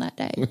life around that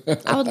day.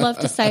 I would love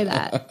to say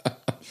that.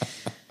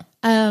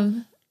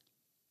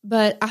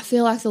 But I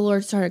feel like the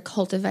Lord started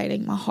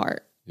cultivating my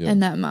heart in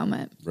that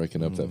moment.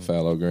 Breaking up that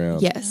fallow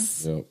ground.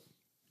 Yes. Yep.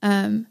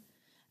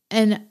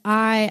 And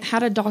I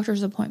had a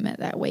doctor's appointment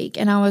that week,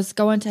 and I was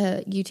going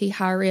to UT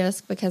high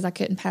risk because I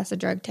couldn't pass a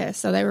drug test.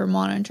 So they were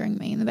monitoring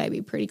me and the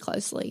baby pretty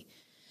closely.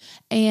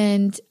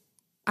 And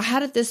I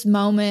had this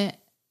moment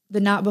the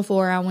night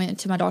before I went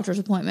to my doctor's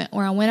appointment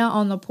where I went out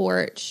on the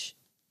porch.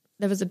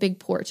 There was a big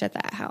porch at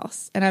that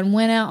house. And I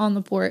went out on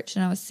the porch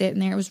and I was sitting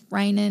there. It was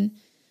raining.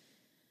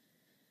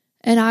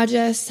 And I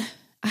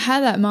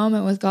had that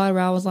moment with God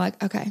where I was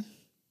like, okay,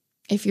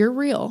 if you're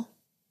real,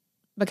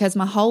 because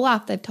my whole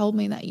life they've told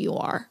me that you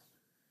are,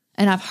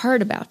 and I've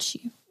heard about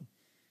you,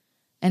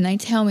 and they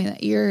tell me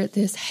that you're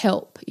this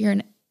help, you're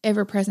an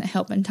ever-present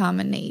help in time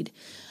of need.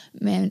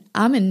 Man,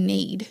 I'm in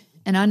need,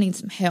 and I need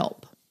some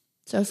help.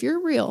 So if you're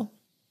real,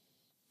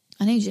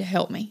 I need you to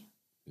help me.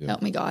 Yeah.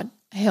 Help me, God.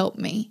 Help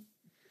me.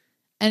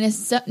 And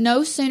it's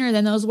no sooner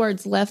than those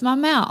words left my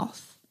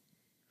mouth,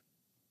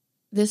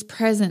 this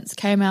presence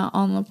came out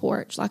on the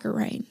porch like a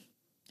rain.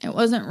 It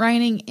wasn't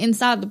raining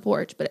inside the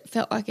porch, but it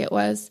felt like it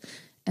was.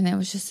 And there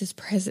was just this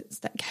presence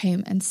that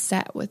came and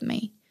sat with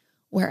me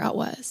where I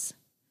was.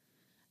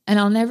 And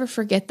I'll never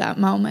forget that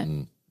moment.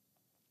 Mm.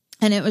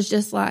 And it was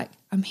just like,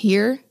 I'm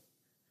here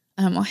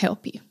and I'm going to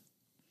help you.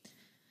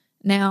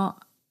 Now,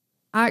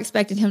 I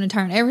expected him to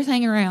turn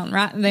everything around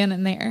right then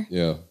and there.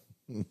 Yeah.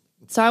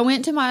 So I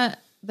went to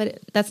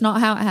that's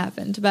not how it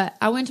happened. But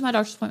I went to my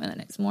doctor's appointment the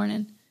next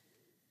morning.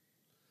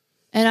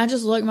 And I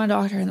just looked my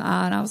doctor in the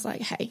eye and I was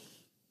like, hey,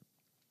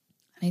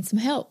 I need some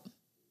help.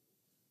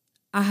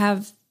 I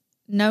have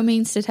no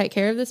means to take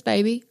care of this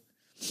baby.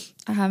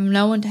 I have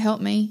no one to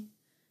help me.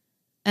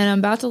 And I'm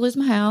about to lose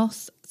my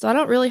house. So I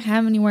don't really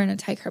have anywhere to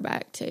take her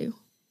back to.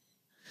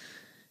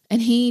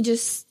 And he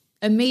just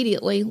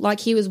immediately, like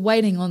he was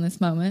waiting on this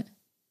moment,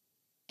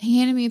 he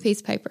handed me a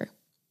piece of paper.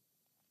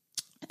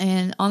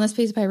 And on this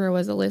piece of paper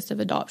was a list of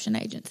adoption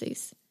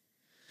agencies.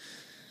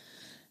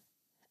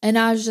 And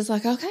I was just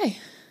like, okay,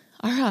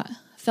 all right.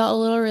 Felt a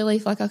little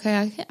relief, like,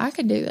 okay, I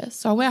could do this.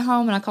 So I went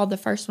home and I called the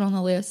first one on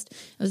the list.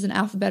 It was in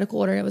alphabetical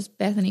order. It was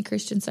Bethany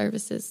Christian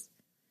Services.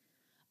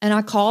 And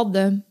I called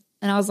them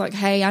and I was like,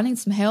 hey, I need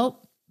some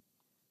help.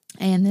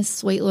 And this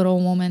sweet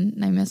little woman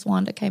named Miss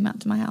Wanda came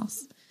out to my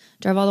house,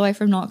 drove all the way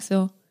from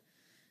Knoxville.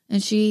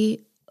 And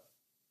she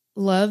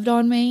loved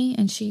on me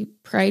and she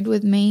prayed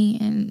with me.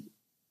 And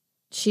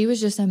she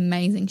was just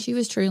amazing. She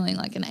was truly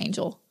like an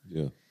angel.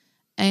 Yeah.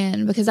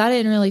 And because I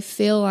didn't really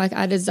feel like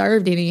I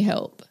deserved any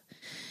help.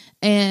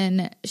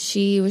 And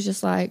she was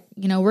just like,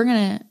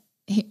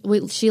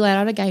 she laid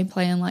out a game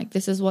plan. Like,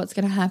 this is what's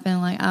going to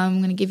happen. Like, I'm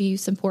going to give you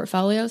some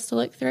portfolios to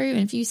look through. And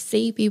if you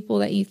see people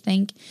that you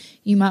think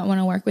you might want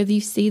to work with,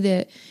 you see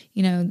that,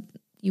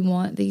 you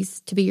want these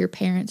to be your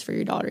parents for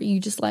your daughter,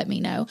 you just let me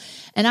know.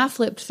 And I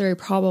flipped through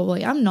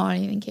probably, I'm not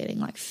even kidding,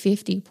 like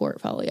 50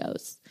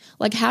 portfolios.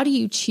 Like, how do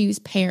you choose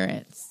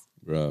parents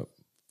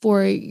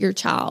for your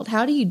child?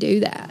 How do you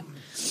do that?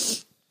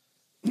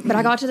 But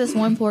I got to this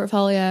one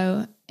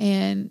portfolio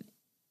and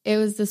it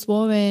was this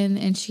woman,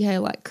 and she had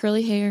like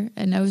curly hair,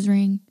 a nose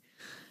ring,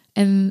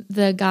 and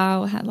the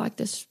guy had like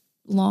this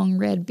long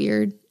red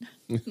beard.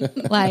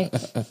 Like,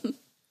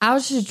 I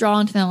was just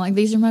drawn to them. Like,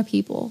 these are my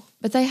people.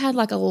 But they had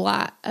like a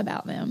lot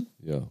about them.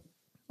 Yeah.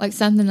 Like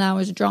something that I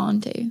was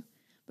drawn to.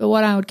 But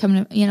what I would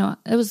come to,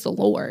 it was the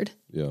Lord.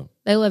 Yeah.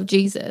 They love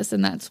Jesus,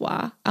 and that's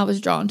why I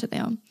was drawn to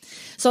them.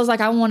 So I was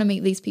like, I want to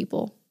meet these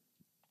people.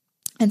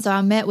 And so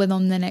I met with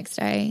them the next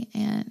day,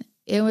 and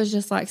it was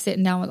just like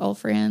sitting down with old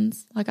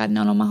friends like I'd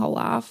known them my whole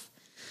life.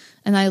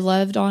 And they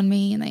loved on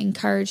me, and they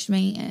encouraged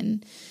me.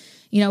 And,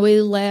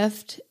 we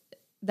left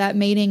that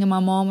meeting, and my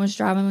mom was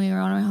driving me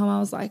around my home. I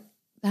was like,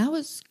 that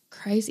was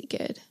crazy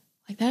good.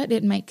 Like, that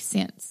didn't make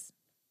sense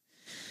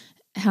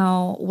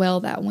how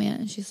well that went.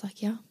 And she's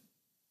like, yeah.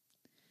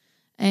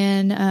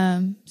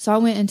 And so I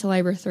went into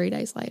labor 3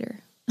 days later.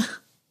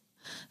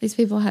 These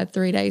people had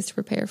 3 days to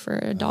prepare for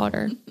a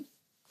daughter.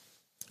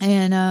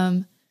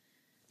 And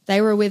they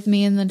were with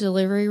me in the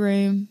delivery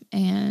room,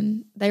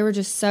 and they were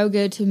just so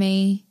good to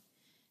me.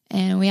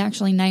 And we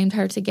actually named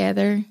her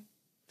together,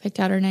 picked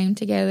out her name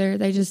together.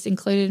 They just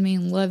included me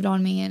and loved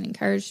on me and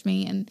encouraged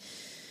me.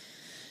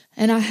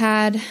 And I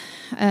had,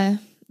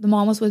 the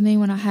mom was with me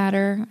when I had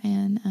her,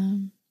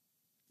 and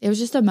it was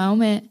just a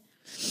moment.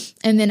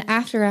 And then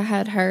after I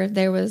had her,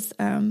 there was,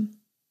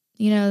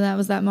 that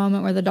was that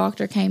moment where the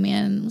doctor came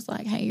in and was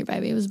like, hey, your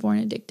baby was born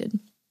addicted.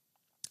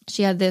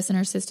 She had this in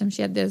her system.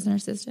 She had this in her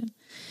system.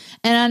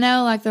 And I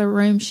know, like, the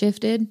room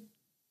shifted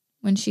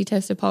when she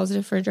tested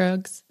positive for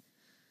drugs.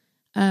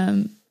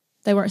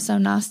 They weren't so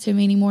nice to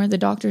me anymore, the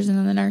doctors and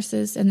then the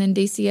nurses. And then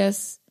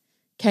DCS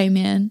came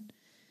in.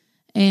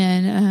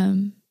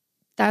 And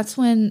that's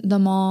when the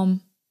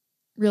mom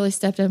really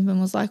stepped up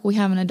and was like, we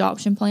have an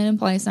adoption plan in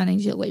place. I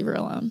need you to leave her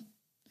alone.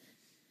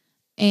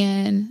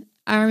 And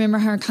I remember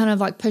her kind of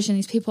like pushing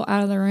these people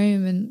out of the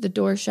room, and the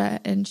door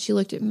shut, and she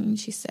looked at me and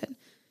she said,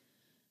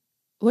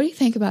 what do you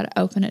think about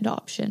open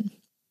adoption?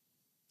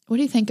 What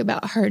do you think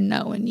about her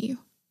knowing you?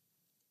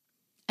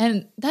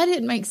 And that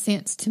didn't make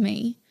sense to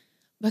me,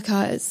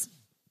 because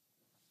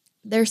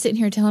they're sitting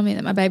here telling me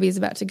that my baby is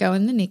about to go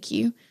in the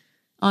NICU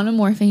on a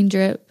morphine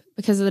drip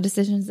because of the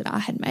decisions that I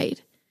had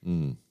made.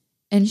 Mm.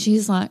 And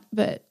she's like,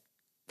 but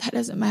that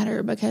doesn't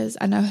matter, because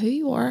I know who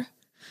you are,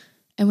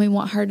 and we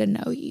want her to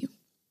know you.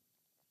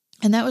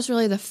 And that was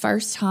really the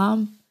first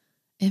time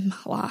in my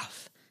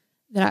life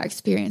that I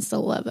experienced the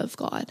love of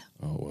God.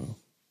 Oh, wow.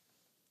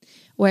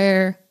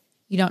 Where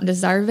you don't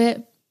deserve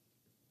it,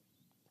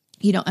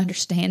 you don't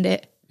understand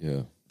it,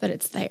 but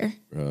it's there.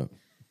 Right.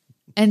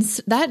 And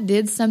so that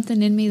did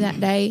something in me that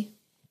day.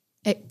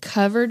 It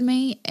covered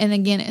me, and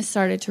again, it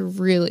started to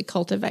really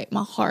cultivate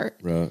my heart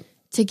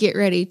to get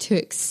ready to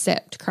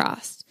accept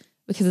Christ,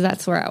 because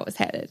that's where I was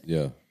headed.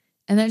 Yeah.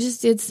 And that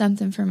just did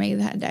something for me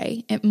that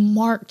day. It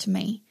marked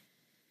me.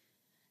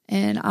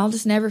 And I'll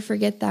just never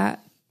forget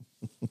that.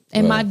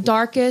 In my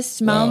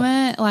darkest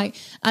moment,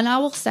 and I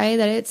will say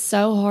that it's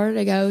so hard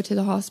to go to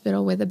the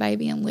hospital with a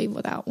baby and leave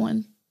without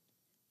one.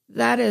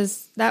 That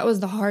was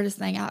the hardest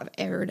thing I've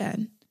ever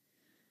done.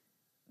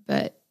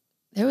 But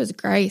there was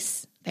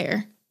grace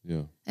there.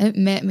 Yeah. It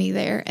met me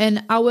there.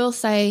 And I will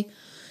say,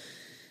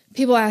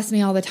 people ask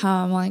me all the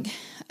time, like,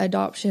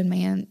 adoption,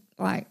 man,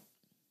 like,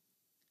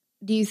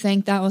 do you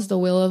think that was the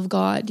will of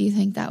God? Do you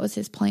think that was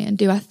his plan?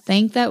 Do I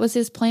think that was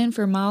his plan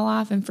for my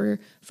life and for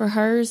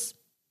hers?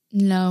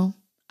 No,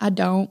 I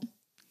don't.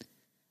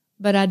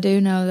 But I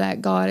do know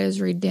that God is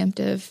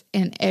redemptive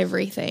in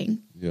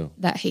everything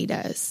that he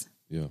does.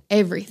 Yeah.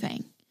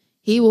 Everything.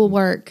 He will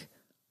work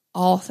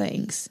all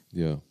things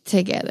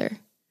together.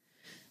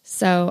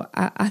 So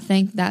I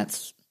think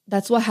that's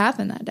what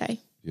happened that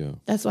day. Yeah.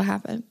 That's what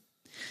happened.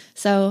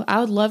 So I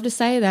would love to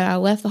say that I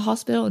left the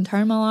hospital and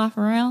turned my life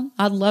around.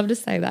 I'd love to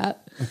say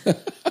that. But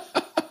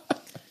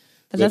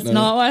that's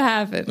not what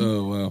happened.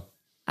 Oh, wow.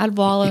 I'd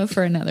wallow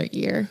for another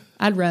year.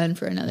 I'd run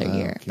for another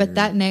year. Carrie. But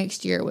that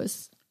next year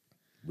was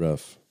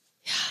rough.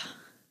 Yeah.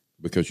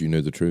 Because you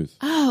knew the truth.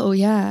 Oh,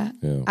 yeah.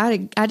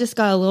 I just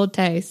got a little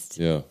taste.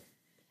 Yeah.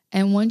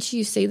 And once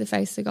you see the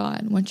face of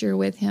God, once you're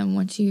with him,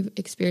 once you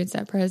experience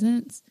that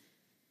presence,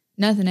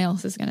 nothing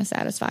else is going to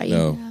satisfy you.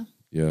 No.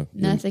 Yeah.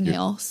 Nothing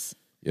else.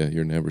 Yeah,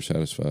 you're never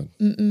satisfied.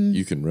 Mm-mm.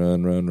 You can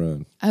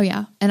run. Oh,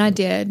 yeah. And I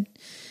did.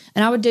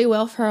 And I would do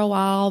well for a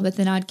while, but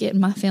then I'd get in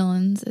my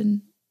feelings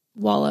and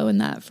wallow in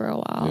that for a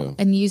while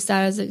and use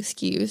that as an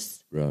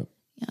excuse. Right.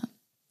 Yeah.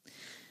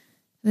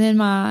 And then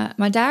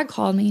my dad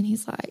called me, and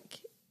he's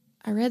like,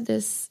 I read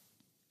this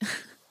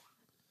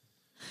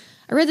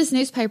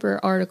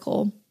newspaper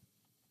article.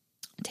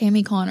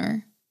 Tammy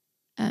Connor,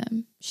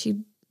 the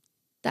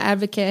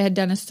Advocate had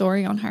done a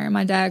story on her.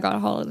 My dad got a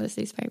hold of this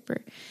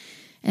newspaper.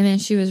 And then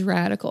she was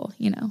radical,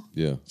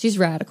 Yeah. She's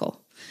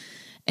radical.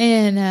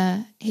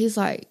 And he's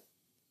like,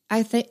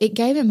 I think it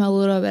gave him a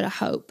little bit of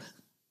hope,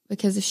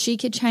 because if she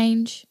could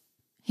change,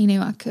 he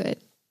knew I could.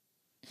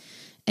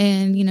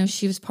 And,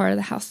 she was part of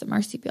the house that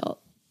Mercy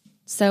built.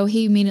 So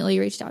he immediately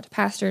reached out to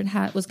pastor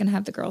and was going to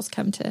have the girls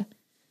come to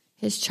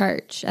his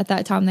church. At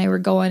that time, they were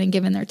going and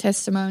giving their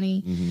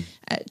testimony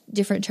at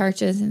different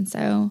churches. And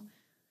so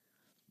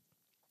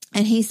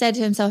And he said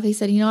to himself, he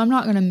said, I'm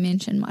not going to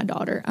mention my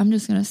daughter. I'm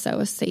just going to sow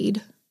a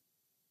seed.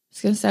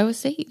 Just going to sow a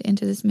seed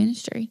into this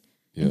ministry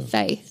in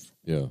faith.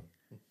 Yeah.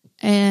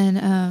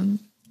 And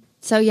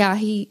so, yeah,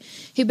 he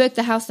booked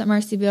the house that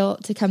Mercy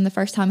built to come the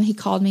first time. He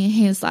called me and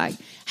he was like,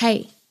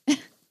 hey, why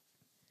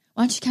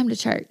don't you come to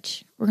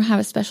church? We're going to have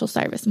a special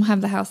service. I'm going to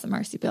have the house that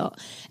Mercy built.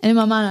 And in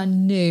my mind, I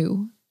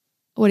knew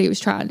what he was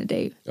trying to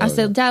do. I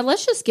said, Dad,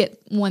 let's just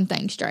get one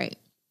thing straight.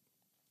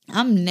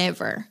 I'm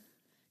never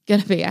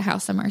going to be a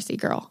House of Mercy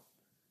girl.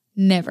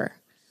 Never.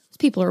 These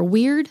people are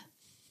weird.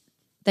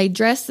 They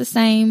dress the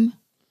same.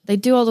 They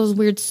do all those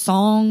weird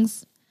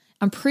songs.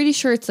 I'm pretty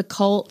sure it's a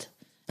cult.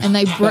 And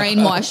they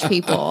brainwash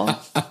people.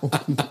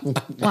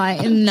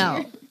 Like,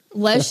 no.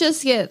 Let's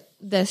just get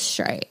this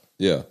straight.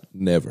 Yeah.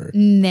 Never.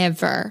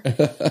 Never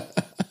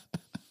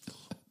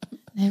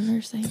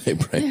say They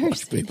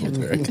brainwash people.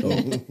 Very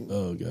cool.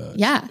 Oh, God.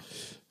 Yeah.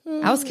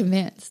 I was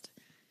convinced.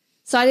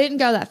 So I didn't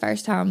go that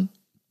first time.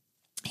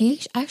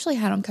 He actually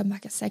had him come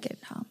back a second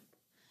time.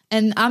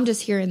 And I'm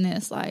just hearing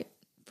this, like,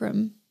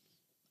 from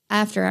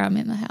after I'm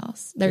in the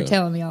house. They're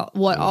telling me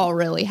what all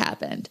really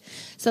happened.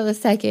 So the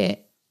second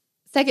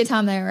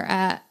time they were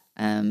at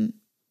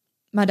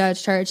my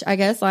dad's church, I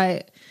guess,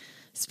 like,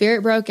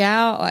 spirit broke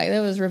out. Like,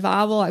 there was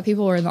revival. Like,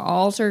 people were in the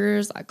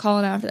altars, like,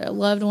 calling after their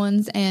loved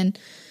ones. And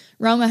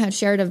Roma had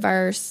shared the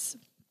verse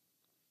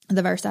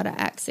out of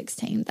Acts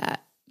 16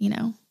 that,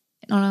 not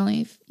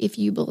only if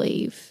you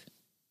believe,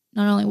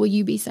 not only will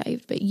you be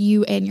saved, but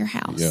you and your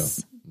house.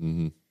 Yeah.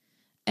 Mm-hmm.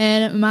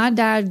 And my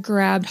dad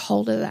grabbed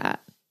hold of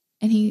that,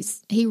 and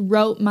he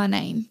wrote my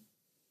name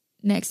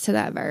next to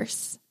that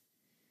verse.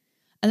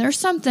 And there's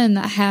something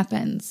that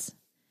happens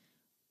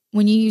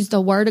when you use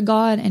the word of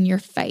God and your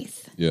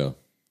faith. Yeah.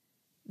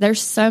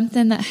 There's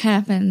something that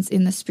happens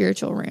in the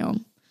spiritual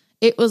realm.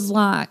 It was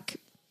like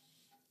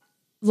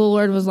the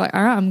Lord was like,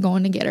 all right, I'm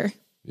going to get her.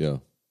 Yeah.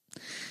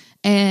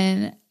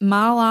 And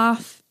my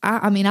life,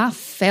 I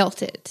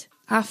felt it.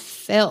 I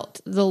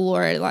felt the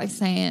Lord like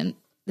saying,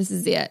 this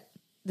is it.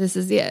 This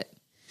is it.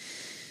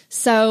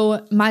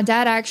 So my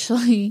dad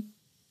actually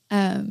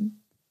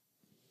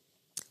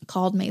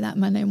called me that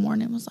Monday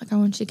morning and was like, I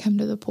want you to come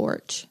to the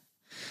porch.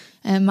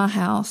 And my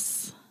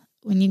house,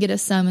 when you get a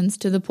summons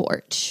to the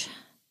porch,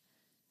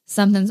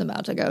 something's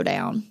about to go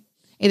down.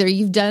 Either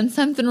you've done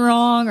something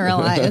wrong or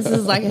like this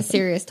is like a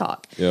serious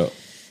talk. Yeah.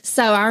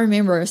 So I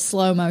remember a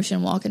slow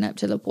motion walking up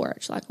to the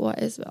porch. Like, what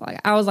is it? Like,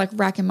 I was like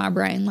racking my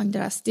brain. Like,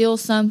 did I steal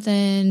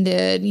something?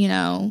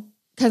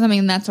 Because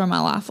that's where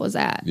my life was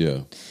at.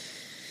 Yeah.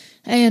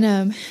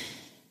 And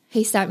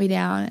he sat me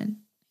down and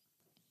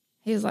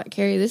he was like,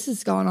 Carrie, this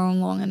has gone on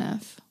long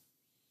enough.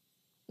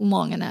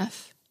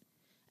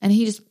 And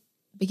he just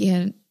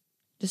began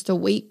just to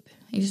weep.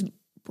 He just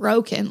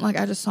broken. Like,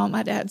 I just saw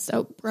my dad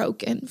so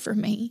broken for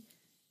me.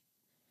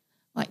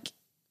 Like,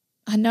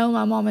 I know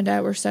my mom and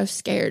dad were so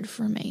scared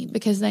for me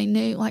because they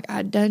knew, like,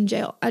 I'd done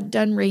jail. I'd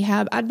done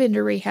rehab. I'd been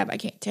to rehab. I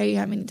can't tell you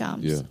how many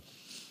times. Yeah.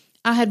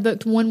 I had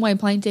booked one-way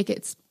plane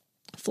tickets,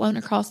 flown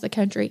across the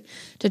country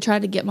to try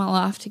to get my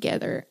life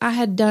together.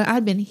 I'd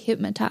been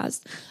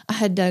hypnotized. I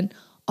had done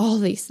all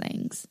these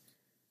things.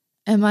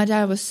 And my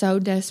dad was so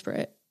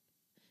desperate.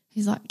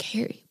 He's like,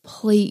 Carrie,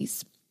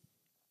 please,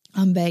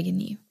 I'm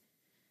begging you.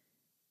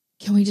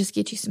 Can we just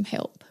get you some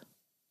help?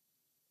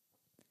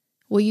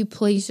 Will you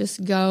please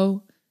just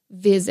go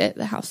visit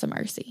the House of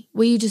Mercy?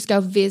 Will you just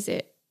go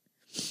visit?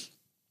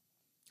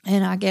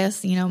 And I guess,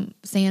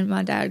 seeing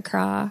my dad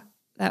cry,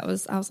 I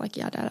was like,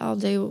 yeah, Dad,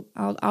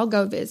 I'll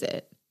go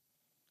visit.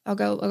 I'll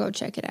go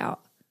check it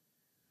out.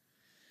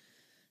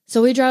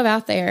 So we drove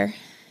out there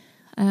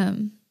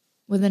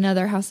with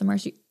another House of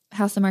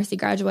Mercy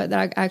graduate that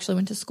I actually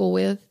went to school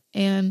with.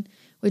 And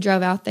we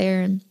drove out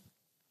there, and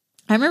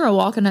I remember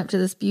walking up to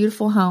this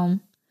beautiful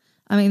home.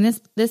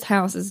 This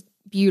house is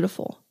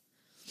beautiful.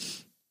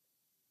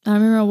 I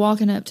remember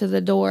walking up to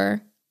the door,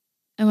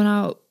 and when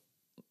I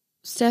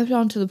stepped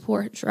onto the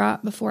porch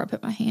right before I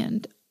put my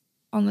hand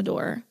on the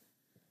door,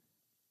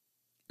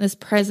 this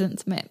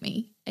presence met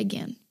me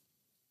again.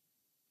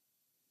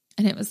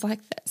 And it was like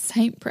that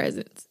same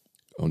presence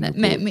that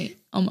met me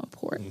on my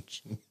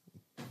porch.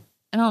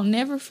 And I'll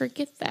never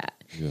forget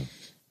that. Yeah.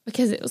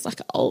 Because it was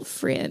like an old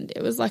friend.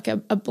 It was like a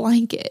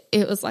blanket.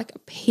 It was like a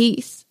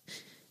peace.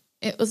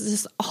 It was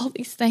just all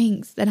these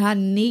things that I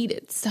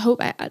needed so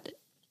bad.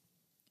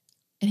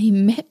 And he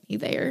met me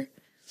there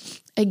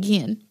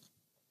again.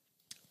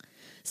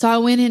 So I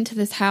went into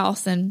this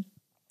house, and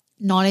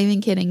not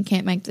even kidding,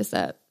 can't make this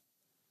up.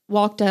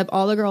 Walked up,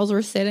 all the girls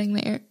were sitting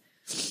there.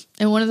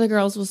 And one of the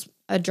girls was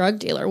a drug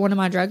dealer, one of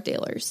my drug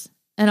dealers.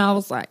 And I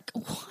was like,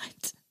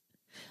 what?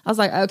 I was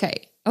like,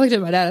 okay. I looked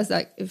at my dad. I was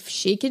like, if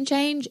she can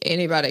change,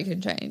 anybody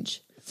can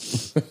change.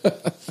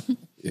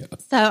 Yeah.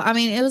 So,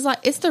 it was like,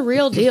 it's the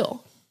real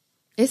deal.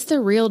 It's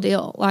the real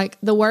deal. Like,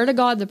 the word of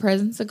God, the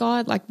presence of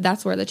God, like,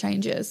 that's where the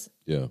change is.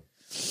 Yeah.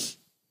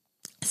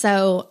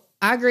 So,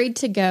 I agreed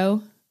to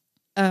go,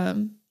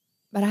 but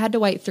I had to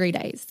wait 3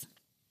 days.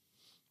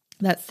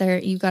 That's there.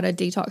 You've got to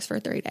detox for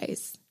 3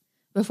 days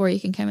before you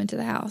can come into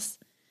the house.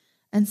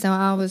 And so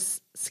I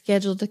was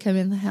scheduled to come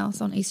in the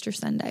house on Easter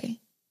Sunday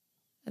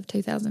of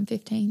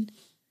 2015.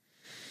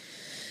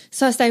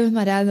 So I stayed with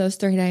my dad those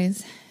 3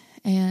 days.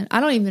 And I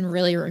don't even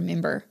really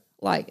remember.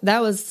 Like,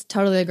 that was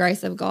totally the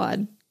grace of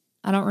God.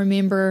 I don't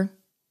remember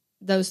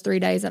those 3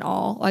 days at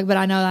all. Like, but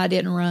I know that I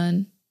didn't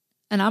run.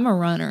 And I'm a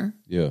runner.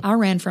 Yeah. I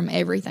ran from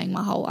everything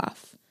my whole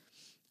life.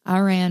 I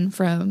ran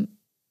from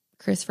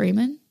Chris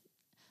Freeman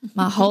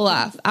my whole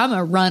life. I'm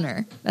a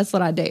runner. That's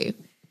what I do.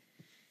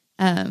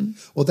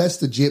 Well, that's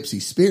the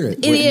gypsy spirit.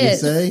 It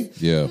is. You say?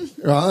 Yeah.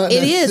 Right?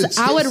 It is.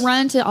 I would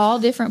run to all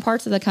different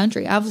parts of the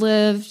country. I've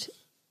lived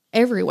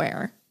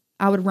everywhere.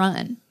 I would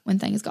run when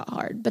things got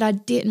hard, but I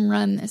didn't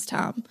run this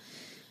time.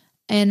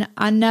 And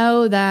I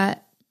know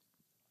that,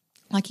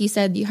 like you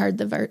said, you heard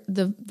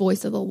the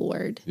voice of the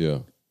Lord. Yeah.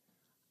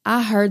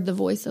 I heard the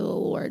voice of the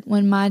Lord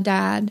when my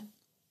dad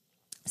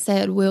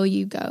said, "Will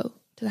you go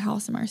to the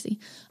house of mercy?"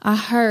 I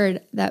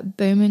heard that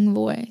booming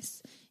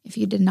voice. If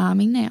you deny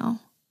me now,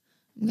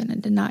 I'm going to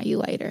deny you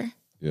later.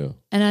 Yeah.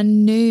 And I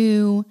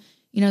knew,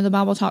 the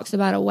Bible talks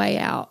about a way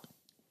out.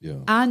 Yeah.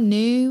 I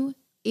knew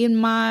in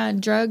my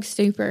drug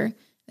stupor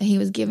that he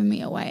was giving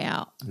me a way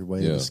out. Your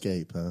way of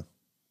escape, huh?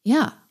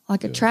 Yeah.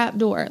 Like a trap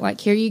door.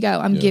 Like, here you go.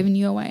 I'm giving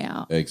you a way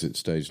out. Exit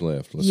stage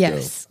left. Let's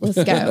Yes. Let's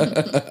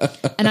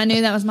go. And I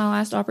knew that was my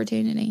last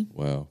opportunity.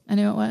 go. Wow. I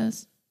knew it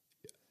was.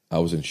 I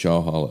was in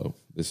Shaw Hollow.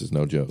 This is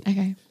no joke.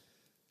 Okay.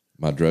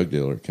 My drug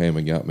dealer came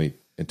and got me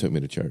and took me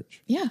to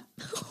church Yeah.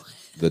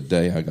 the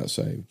day I got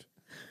saved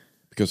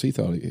because he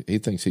thought he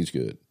thinks he's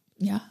good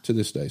Yeah. to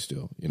this day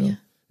still, Yeah.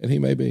 and he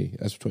may be.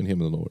 That's between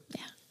him and the Lord.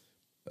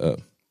 Yeah.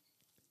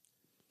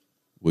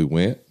 We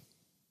went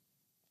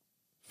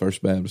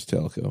First Baptist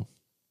Telco.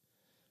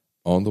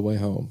 On the way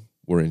home,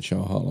 we're in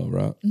Shaw Hollow,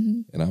 right?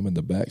 Mm-hmm. And I'm in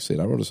the back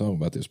seat. I wrote a song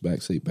about this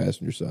back seat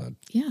passenger side.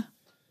 Yeah.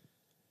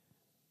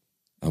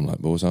 I'm like,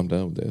 boys, I'm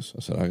done with this.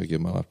 I said, I got to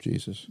give my life to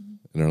Jesus. Mm-hmm.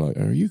 And they're like,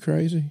 are you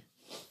crazy?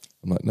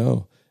 I'm like,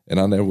 no. And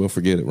I never will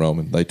forget it,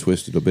 Roman. They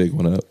twisted a big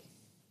one up.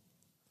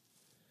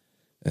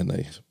 And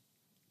they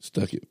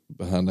stuck it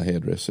behind the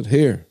headrest. Said,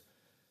 here,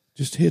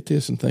 just hit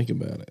this and think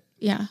about it.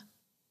 Yeah.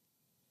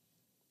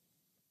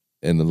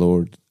 And the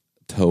Lord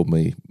told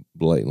me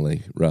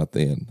blatantly right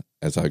then,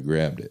 as I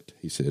grabbed it,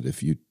 he said,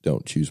 if you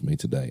don't choose me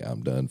today,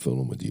 I'm done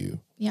fooling with you.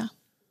 Yeah.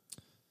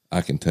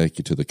 I can take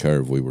you to the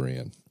curve we were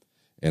in.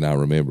 And I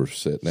remember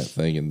setting that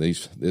thing in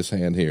this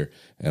hand here,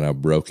 and I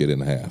broke it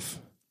in half.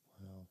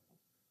 Wow.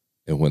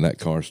 And when that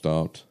car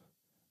stopped,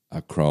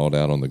 I crawled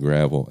out on the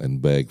gravel and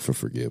begged for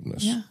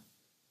forgiveness. Yeah.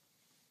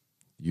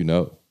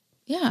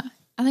 Yeah.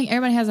 I think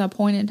everybody has an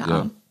appointed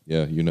time.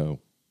 Yeah. Yeah.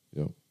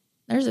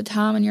 There's a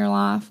time in your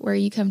life where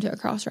you come to a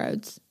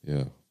crossroads.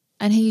 Yeah.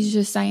 And he's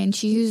just saying,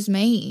 choose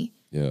me.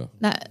 Yeah.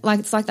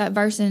 It's like that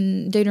verse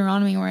in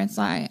Deuteronomy where it's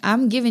like,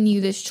 I'm giving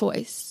you this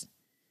choice.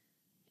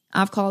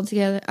 I've called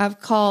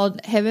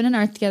heaven and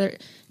earth together,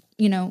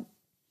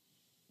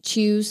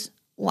 choose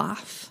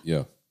life.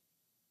 Yeah.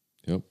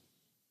 Yep.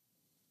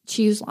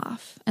 Choose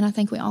life. And I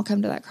think we all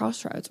come to that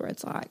crossroads where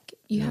it's like,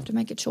 you have to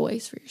make a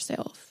choice for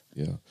yourself.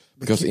 Yeah.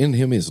 Because in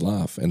him is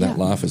life, and that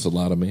life is a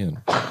lot of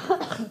men.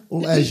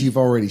 Well, as you've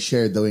already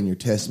shared, though, in your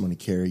testimony,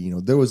 Carrie,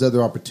 there was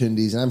other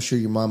opportunities, and I'm sure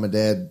your mom and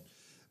dad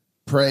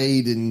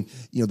prayed, and,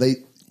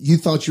 you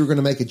thought you were going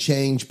to make a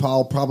change,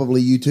 Paul,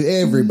 probably you too.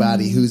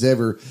 Everybody who's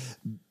ever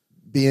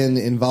been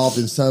involved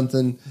in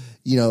something,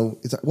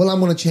 it's like, well, I'm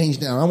going to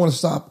change now. I want to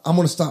stop. I'm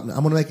going to stop now.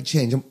 I'm going to make a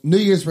change. New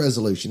Year's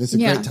resolution. It's a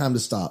great time to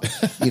stop,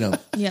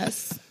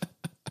 Yes.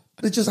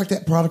 But it's just like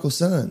that prodigal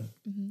son.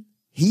 Mm-hmm.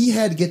 He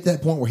had to get to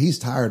that point where he's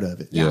tired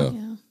of it. Yeah.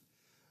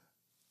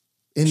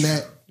 In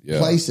that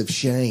place of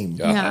shame.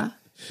 Yeah.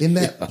 In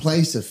that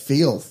place of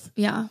filth.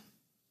 Yeah.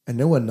 And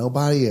there wasn't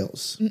nobody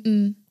else.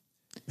 Mm-mm.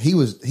 He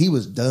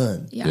was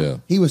done. Yeah.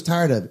 He was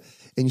tired of it.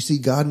 And you see,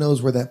 God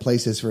knows where that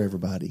place is for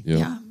everybody.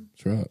 Yeah.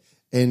 That's right.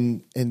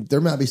 And there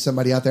might be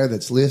somebody out there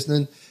that's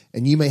listening,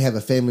 and you may have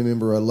a family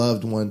member or a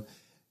loved one,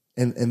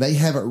 and they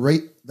haven't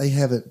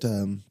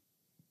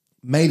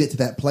made it to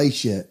that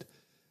place yet.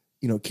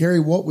 Carrie,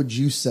 what would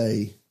you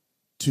say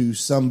to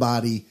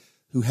somebody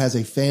who has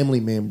a family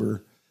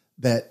member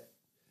that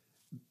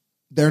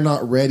they're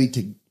not ready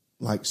to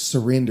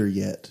surrender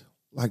yet?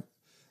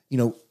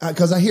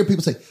 Because I hear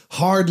people say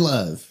hard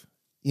love,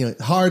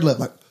 hard love.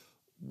 Like,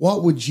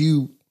 what would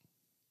you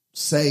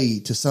say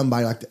to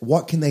somebody like that?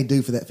 What can they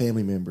do for that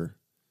family member?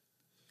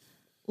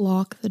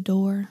 Lock the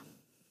door.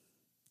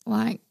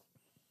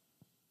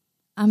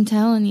 I'm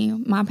telling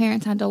you, my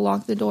parents had to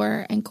lock the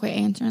door and quit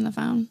answering the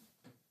phone.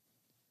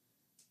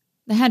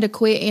 They had to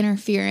quit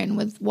interfering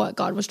with what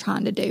God was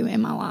trying to do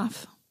in my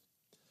life.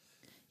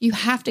 You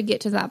have to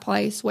get to that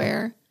place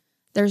where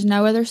there's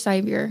no other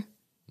Savior.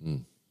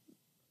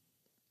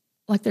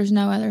 There's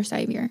no other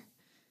Savior.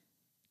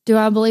 Do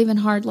I believe in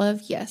hard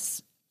love?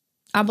 Yes.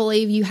 I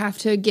believe you have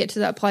to get to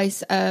that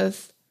place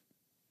of,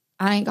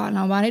 I ain't got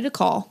nobody to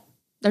call.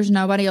 There's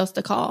nobody else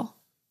to call.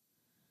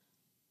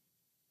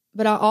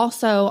 But I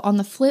also, on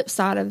the flip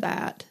side of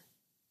that,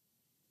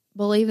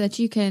 believe that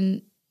you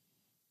can,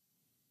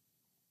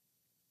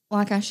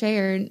 like I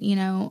shared,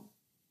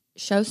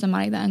 show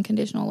somebody the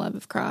unconditional love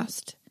of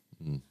Christ.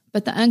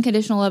 But the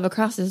unconditional love of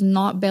Christ is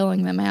not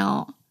bailing them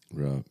out,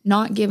 Right.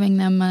 not giving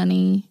them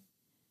money,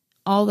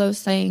 all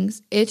those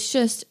things. It's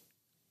just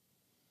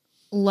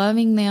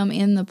loving them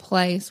in the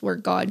place where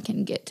God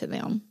can get to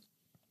them.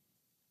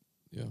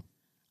 Yeah.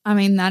 I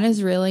mean, that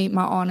is really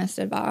my honest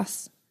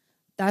advice.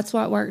 That's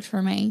what worked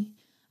for me.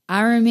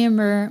 I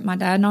remember my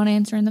dad not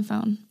answering the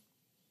phone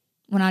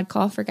when I'd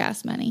call for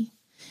gas money.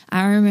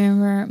 I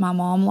remember my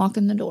mom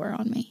locking the door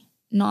on me,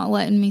 not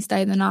letting me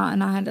stay the night,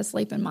 and I had to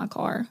sleep in my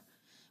car.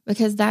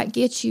 Because that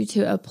gets you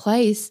to a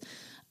place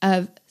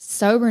of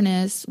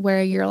soberness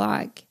where you're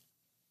like,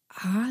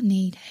 I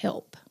need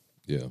help.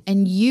 Yeah.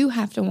 And you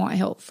have to want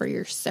help for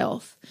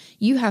yourself.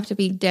 You have to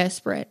be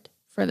desperate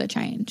for the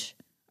change,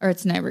 or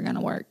it's never going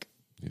to work.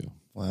 Yeah.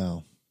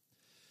 Wow.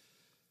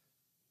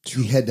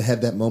 You had to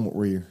have that moment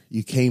where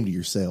you came to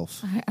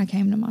yourself. I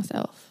came to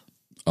myself.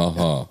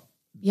 Uh-huh.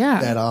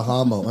 Yeah. That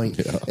aha moment.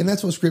 I mean, and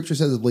that's what Scripture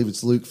says. I believe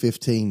it's Luke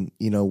 15,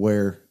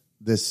 where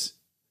this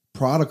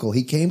prodigal,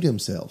 he came to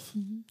himself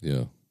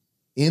Yeah.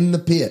 in the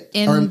pit.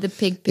 In the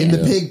pig pen. In the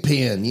pig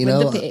pen,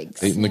 With the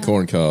pigs. Eating the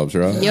corn cobs,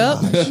 right? Yep.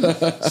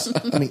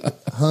 I mean,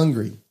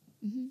 hungry,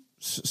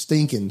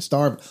 stinking,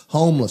 starving,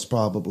 homeless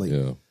probably.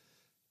 Yeah.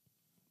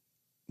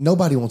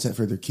 Nobody wants that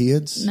for their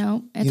kids.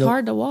 No, it's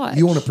hard to watch.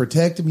 You want to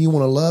protect them, you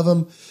want to love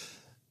them,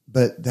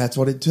 but that's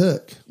what it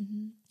took.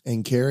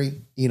 And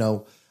Carrie,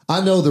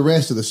 I know the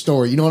rest of the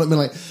story. You know what I mean?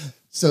 Like,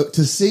 so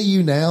to see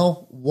you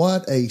now,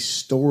 what a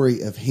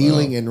story of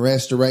healing and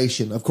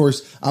restoration. Of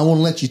course, I want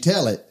to let you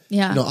tell it.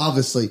 Yeah.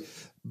 Obviously,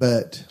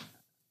 but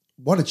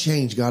what a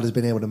change God has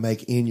been able to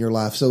make in your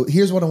life. So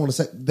here's what I want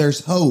to say.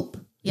 There's hope.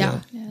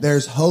 Yeah.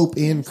 There's hope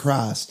in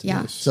Christ.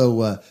 Yeah.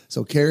 So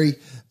Carrie,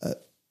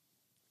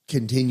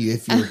 continue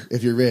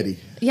if you're ready.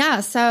 Yeah.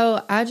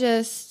 So I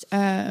just,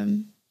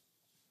 I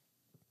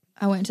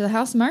went to the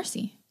House of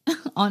Mercy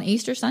on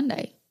Easter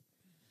Sunday,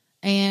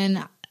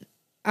 and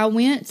I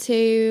went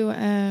to,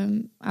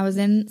 I was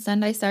in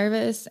Sunday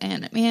service,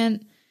 and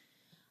man,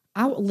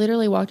 I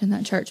literally walked in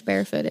that church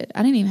barefooted.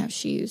 I didn't even have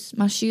shoes.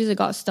 My shoes had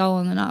got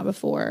stolen the night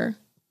before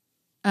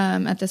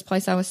at this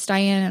place I was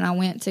staying, and I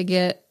went to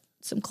get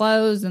some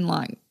clothes, and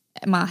like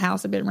my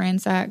house had been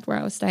ransacked where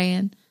I was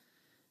staying.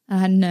 I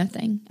had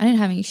nothing. I didn't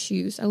have any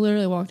shoes. I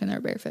literally walked in there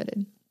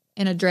barefooted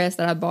in a dress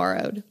that I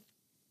borrowed.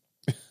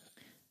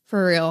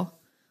 For real.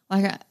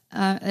 Like,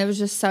 it was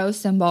just so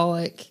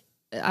symbolic.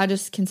 I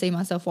just can see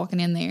myself walking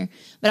in there.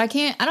 But I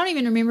don't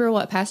even remember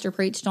what pastor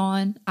preached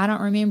on. I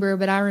don't remember,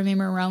 but I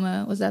remember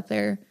Roma was up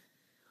there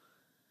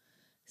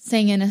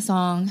singing a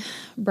song,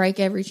 Break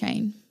Every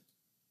Chain.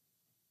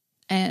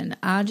 And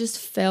I just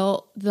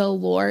felt the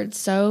Lord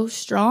so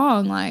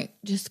strong, like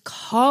just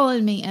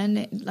calling me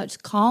and like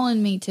just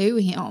calling me to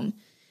him.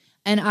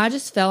 And I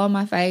just fell on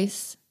my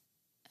face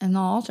in the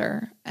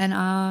altar. And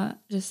I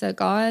just said,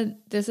 God,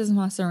 this is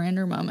my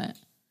surrender moment.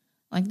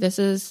 Like, this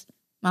is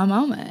my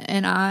moment.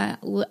 And I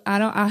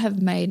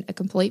have made a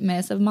complete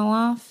mess of my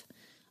life.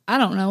 I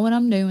don't know what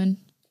I'm doing.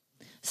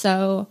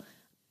 So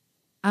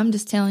I'm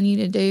just telling you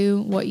to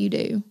do what you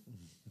do.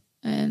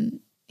 And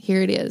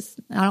here it is.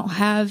 I don't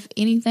have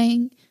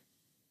anything.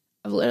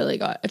 I've literally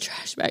got a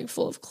trash bag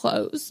full of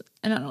clothes,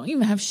 and I don't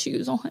even have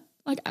shoes on.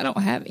 Like, I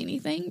don't have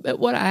anything, but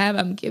what I have,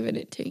 I'm giving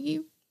it to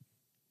you.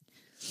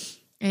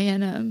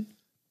 And,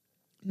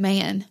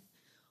 man,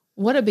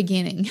 what a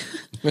beginning.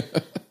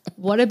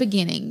 What a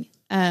beginning.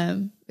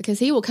 Because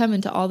he will come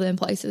into all the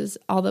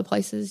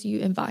places you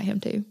invite him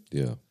to.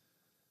 Yeah.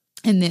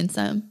 And then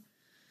some.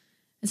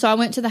 And so I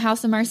went to the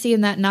House of Mercy,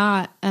 and that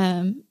night,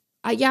 I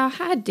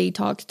had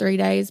detox 3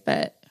 days,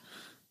 but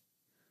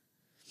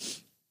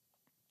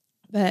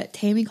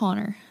Tammy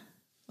Connor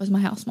was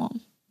my house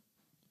mom.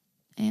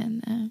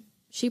 And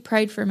she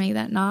prayed for me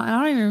that night. And I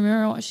don't even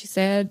remember what she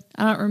said.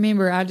 I don't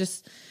remember. I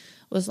just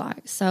was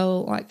like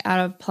so like out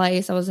of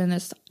place. I was in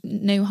this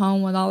new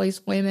home with all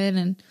these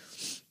women,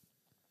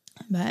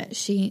 but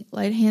she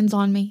laid hands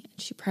on me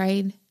and she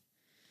prayed.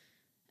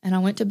 And I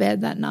went to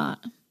bed that night.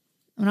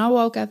 When I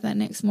woke up that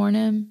next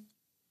morning,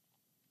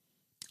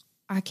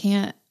 I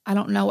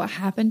don't know what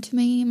happened to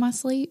me in my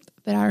sleep,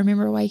 but I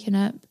remember waking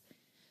up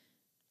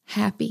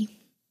happy,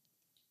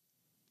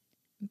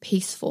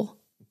 peaceful,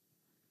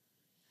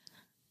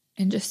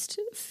 and just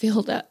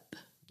filled up.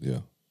 Yeah.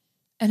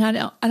 And I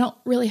don't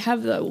really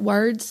have the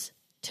words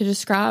to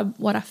describe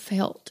what I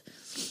felt.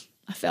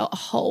 I felt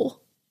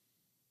whole.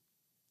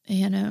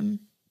 And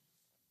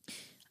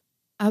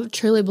I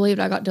truly believed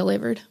I got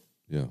delivered.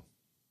 Yeah.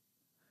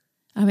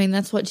 I mean,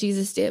 that's what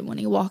Jesus did when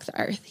he walked the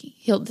earth. He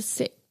healed the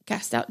sick,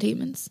 cast out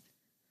demons.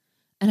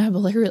 And I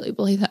really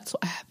believe that's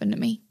what happened to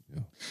me.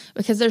 Yeah.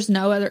 Because there's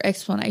no other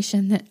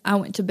explanation that I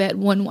went to bed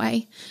one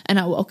way and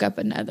I woke up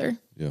another.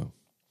 Yeah.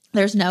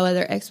 There's no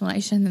other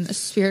explanation than the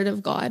Spirit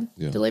of God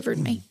delivered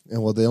me.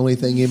 And well, the only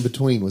thing in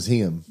between was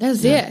him.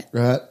 That's it.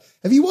 Right?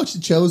 Have you watched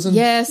The Chosen?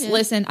 Yes,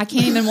 listen, I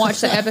can't even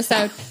watch the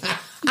episode.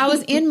 I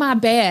was in my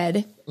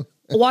bed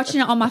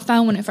watching it on my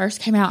phone when it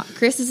first came out.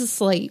 Chris is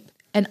asleep,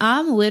 and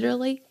I'm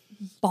literally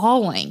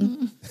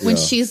bawling when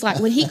she's like,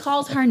 when he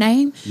calls her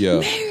name, Yeah.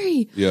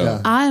 Mary.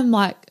 Yeah. I'm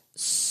like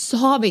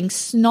sobbing,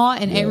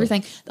 snot and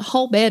everything. The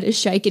whole bed is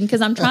shaking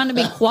because I'm trying to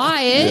be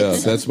quiet. Yeah,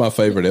 that's my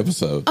favorite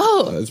episode.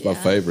 Oh. That's my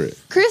favorite.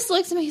 Chris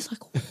looks at me. He's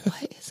like,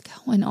 "What is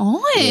going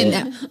on?"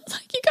 I was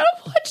like, "You gotta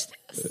watch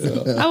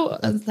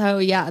this." So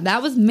yeah,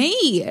 that was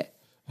me.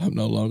 I'm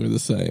no longer the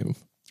same.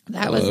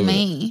 That was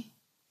me.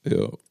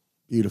 Yeah.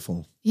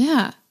 Beautiful.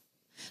 Yeah.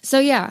 So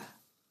yeah.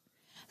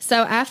 So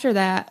after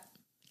that,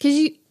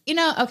 because you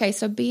know, okay,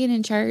 so being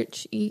in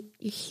church, you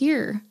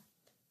hear,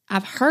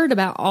 I've heard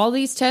about all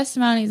these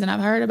testimonies, and I've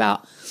heard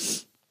about,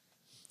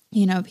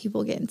 you know,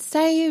 people getting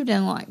saved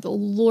and like the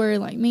Lord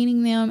like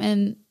meeting them,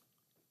 and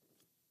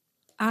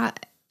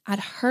I'd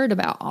heard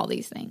about all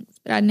these things,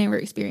 but I'd never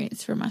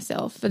experienced for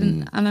myself.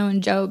 And I know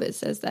in Job it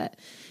says that,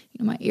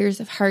 you know, my ears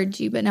have heard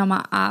you, but now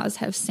my eyes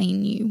have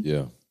seen you.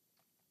 Yeah.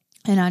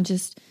 And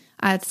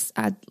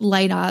I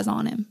laid eyes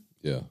on him.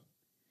 Yeah.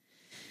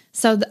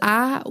 So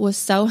I was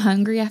so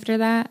hungry after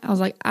that. I was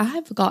like,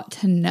 I've got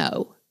to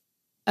know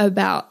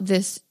about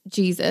this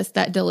Jesus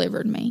that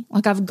delivered me.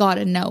 Like, I've got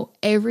to know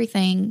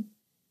everything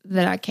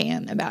that I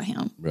can about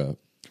him. Right.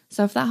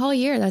 So for that whole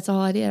year, that's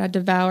all I did. I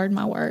devoured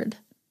my word.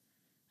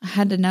 I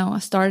had to know. I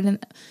started in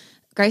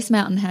Grace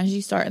Mountain has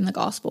you start in the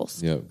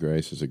Gospels. Yeah.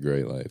 Grace is a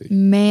great lady.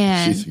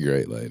 Man, She's a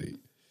great lady.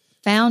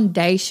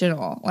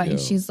 foundational. Like, Yeah.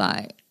 she's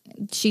like,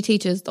 she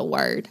teaches the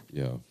word.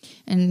 Yeah.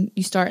 And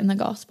you start in the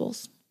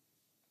Gospels.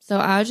 So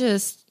I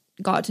just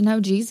got to know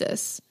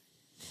Jesus,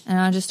 and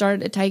I just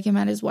started to take him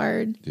at his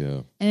word.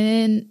 Yeah. And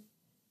then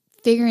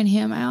figuring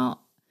him out,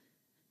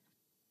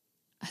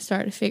 I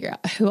started to figure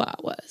out who I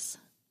was.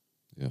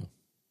 Yeah.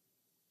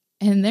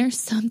 And there's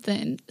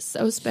something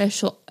so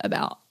special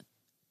about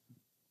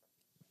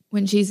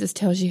when Jesus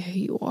tells you who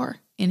you are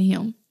in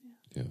him.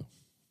 Yeah.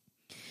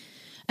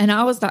 And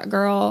I was that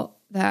girl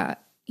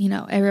that, you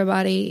know,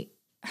 everybody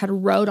had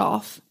wrote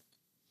off.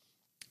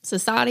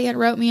 Society had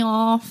wrote me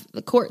off.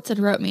 The courts had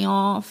wrote me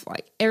off.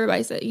 Like,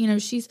 everybody said, you know,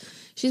 she's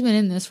been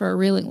in this for a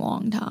really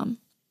long time.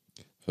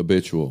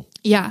 Habitual.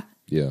 Yeah.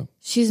 Yeah.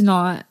 She's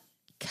not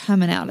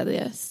coming out of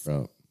this.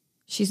 Right.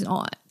 She's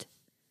not.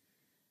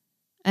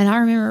 And I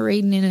remember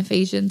reading in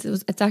Ephesians.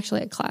 It's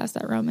actually a class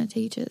that Roman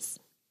teaches.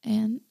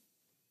 And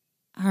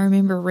I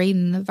remember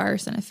reading the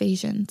verse in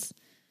Ephesians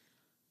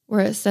where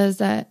it says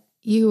that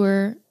you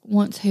were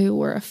once who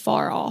were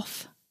afar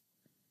off,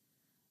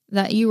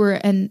 that you were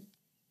an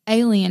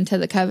alien to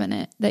the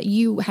covenant, that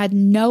you had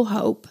no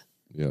hope,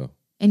 Yeah.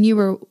 and you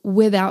were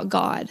without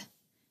God.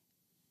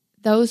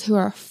 Those who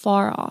are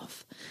far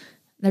off.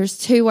 There's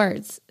two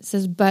words. It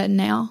says, but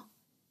now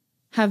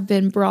have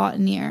been brought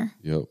near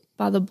Yep.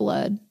 by the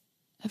blood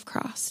of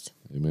Christ.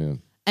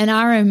 Amen. And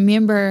I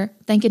remember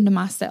thinking to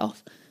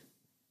myself,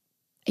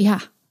 yeah,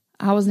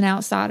 I was an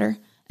outsider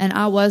and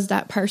I was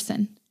that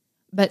person,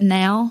 but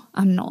now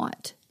I'm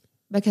not,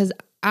 because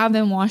I've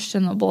been washed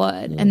in the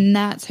blood, and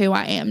that's who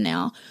I am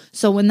now.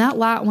 So when that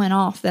light went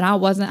off, that I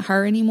wasn't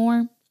her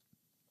anymore,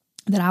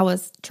 that I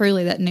was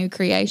truly that new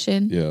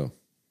creation, Yeah.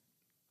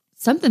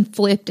 something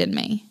flipped in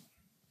me.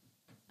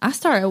 I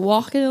started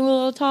walking a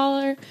little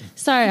taller,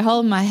 started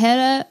holding my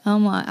head up.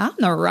 I'm like, I'm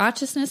the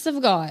righteousness of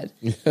God.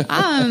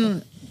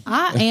 I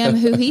am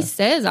who he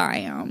says I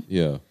am.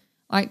 Yeah.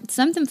 Like,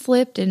 something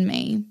flipped in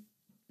me.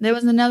 There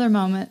was another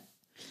moment.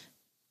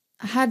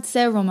 I had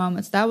several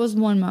moments. That was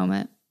one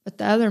moment. But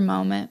the other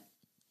moment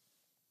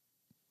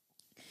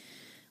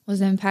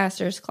was in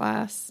pastor's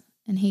class,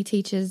 and he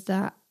teaches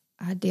the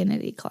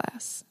identity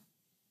class.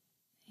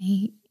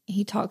 He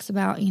talks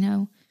about, you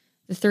know,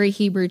 the 3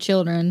 Hebrew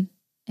children,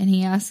 and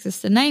he asks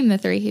us to name the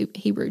 3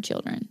 Hebrew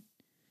children.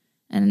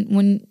 And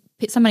when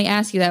somebody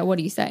asks you that, what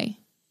do you say?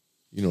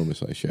 You normally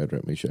say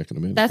Shadrach, Meshach, and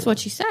Abednego. That's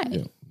what you say.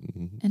 Yeah.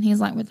 Mm-hmm. And he's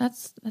like, "But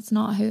that's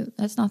not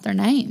their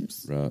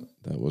names. Right.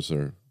 That was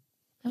their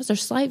That was their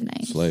slave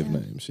names." slave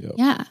names. Yeah.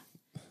 Yeah.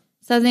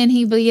 So then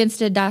he begins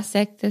to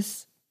dissect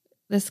this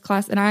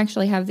class, and I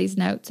actually have these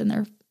notes,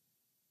 and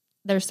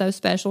they're so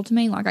special to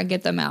me. Like, I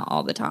get them out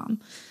all the time.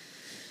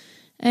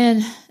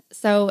 And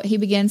so he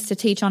begins to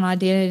teach on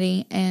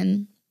identity,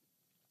 and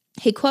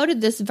he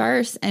quoted this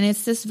verse, and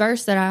it's this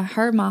verse that I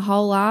heard my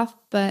whole life,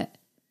 but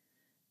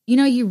you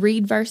know, you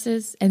read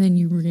verses and then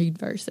you read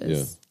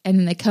verses, and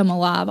then they come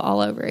alive all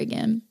over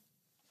again.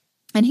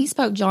 And he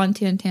spoke John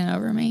 10:10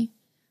 over me.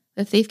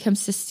 The thief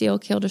comes to steal,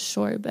 kill,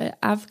 destroy, but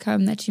I've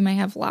come that you may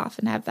have life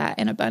and have that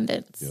in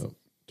abundance. Yeah.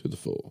 To the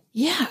full.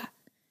 Yeah.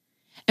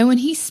 And when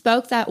he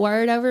spoke that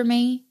word over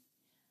me,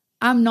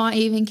 I'm not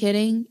even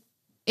kidding.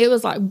 It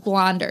was like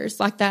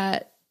blinders, like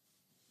that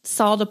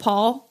Saul to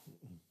Paul.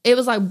 It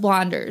was like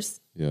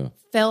blinders Yeah.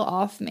 fell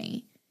off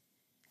me.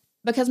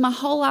 Because my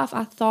whole life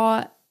I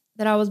thought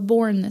that I was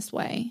born this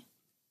way.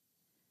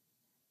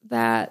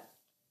 That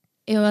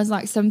it was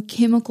like some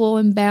chemical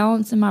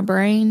imbalance in my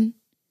brain.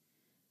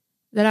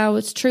 That I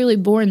was truly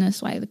born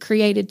this way,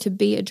 created to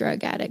be a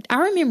drug addict.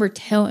 I remember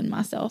telling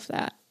myself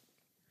that.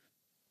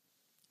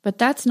 But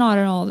that's not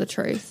at all the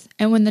truth.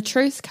 And when the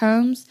truth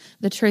comes,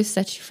 the truth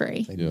sets you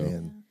free.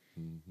 Amen.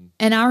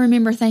 And I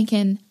remember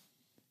thinking,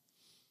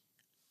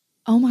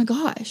 oh my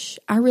gosh,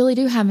 I really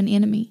do have an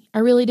enemy. I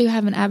really do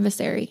have an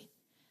adversary.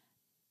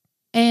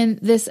 And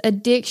this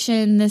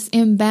addiction, this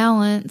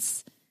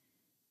imbalance,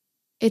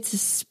 it's a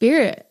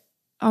spirit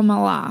on my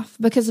life,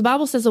 because the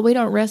Bible says that we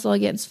don't wrestle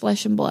against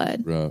flesh and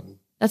blood. Right.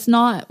 That's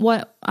not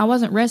what, I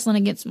wasn't wrestling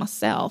against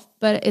myself,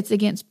 but it's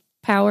against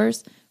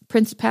powers,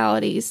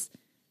 principalities,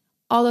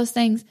 all those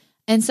things.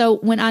 And so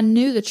when I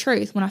knew the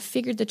truth, when I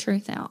figured the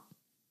truth out,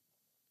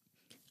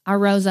 I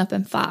rose up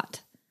and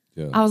fought.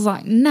 Yeah. I was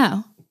like,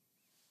 no.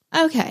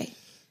 Okay.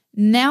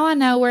 Now I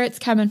know where it's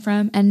coming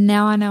from, and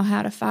now I know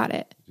how to fight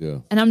it. Yeah.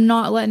 And I'm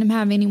not letting him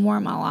have any more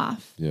in my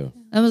life. Yeah.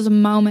 There was a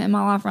moment in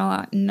my life where I'm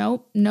like,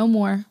 nope, no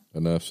more.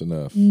 Enough's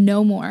enough.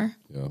 No more.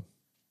 Yeah.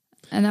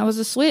 And that was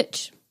a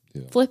switch.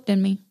 Yeah. Flipped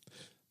in me.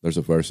 There's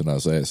a verse in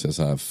Isaiah that says,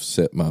 I've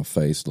set my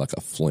face like a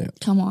flint,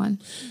 Come on.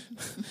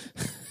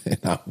 and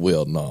I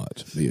will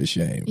not be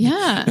ashamed.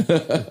 Yeah.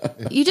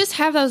 You just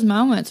have those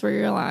moments where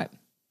you're like,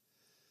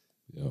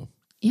 Yeah.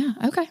 yeah,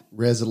 okay.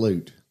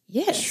 Resolute,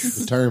 Yes.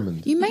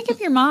 determined. You make up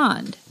your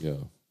mind. Yeah.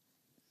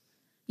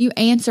 You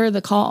answer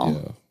the call.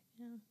 Yeah.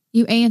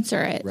 You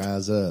answer it.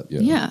 Rise up.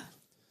 Yeah. Yeah.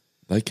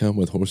 They come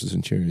with horses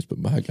and chariots, but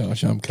my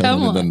gosh, I'm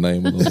Come coming in the on.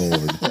 name of the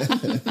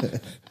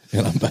Lord.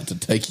 And I'm about to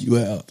take you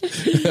out.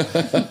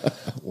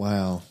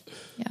 Wow.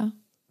 Yeah.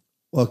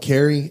 Well,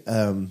 Carrie,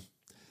 I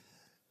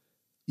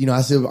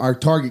said our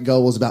target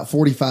goal was about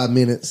 45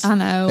 minutes. I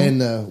know.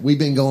 And we've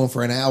been going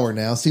for an hour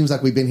now. Seems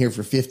like we've been here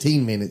for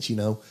 15 minutes,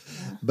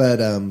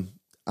 But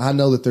I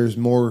know that there's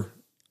more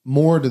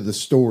to the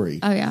story.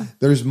 Oh, yeah.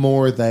 There's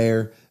more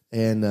there.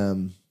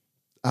 And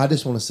I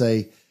just want to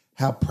say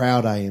how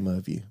proud I am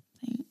of you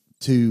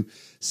to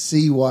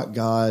see what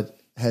God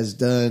has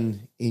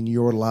done in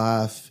your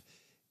life,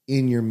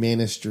 in your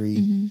ministry,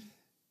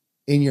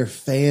 in your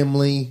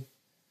family.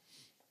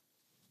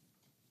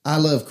 I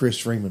love Chris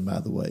Freeman,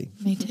 by the way.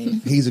 Me too.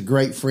 He's a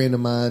great friend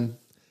of mine.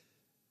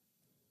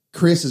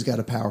 Chris has got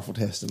a powerful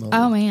testimony.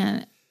 Oh,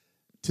 man.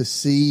 To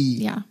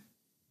see Yeah.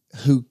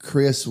 who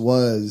Chris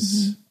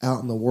was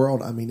out in the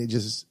world, I mean, it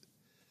just,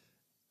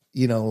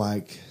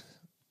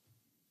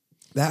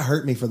 that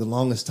hurt me for the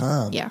longest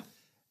time. Yeah.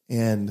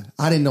 And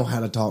I didn't know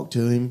how to talk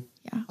to him.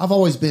 Yeah. I've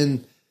always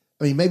been,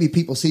 maybe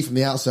people see from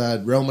the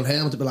outside Roman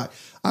Hamilton, but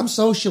I'm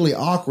socially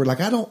awkward.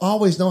 I don't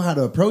always know how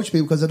to approach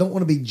people because I don't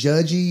want to be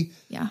judgy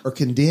Yeah. or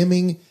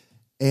condemning.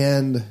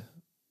 And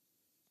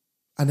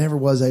I never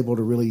was able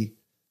to really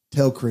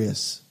tell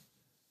Chris,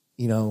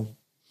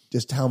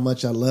 just how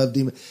much I loved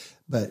him.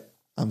 But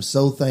I'm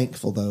so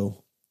thankful,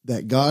 though,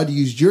 that God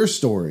used your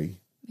story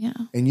Yeah.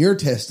 and your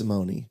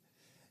testimony.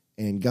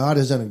 And God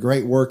has done a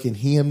great work in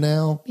him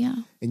now. Yeah.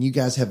 And you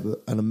guys have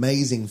an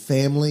amazing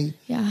family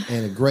Yeah.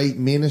 and a great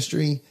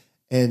ministry.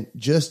 And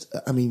just,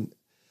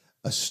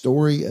 a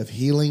story of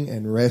healing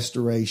and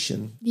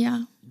restoration.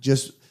 Yeah.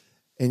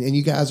 And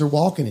you guys are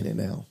walking in it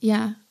now.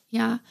 Yeah.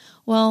 Yeah.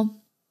 Well,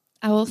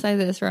 I will say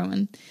this,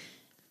 Roman.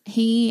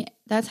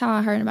 That's how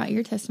I heard about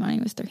your testimony,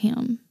 was through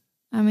him.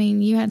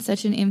 You had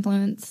such an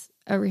influence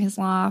over his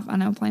life. I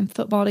know, playing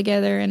football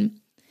together,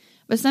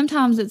 but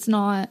sometimes it's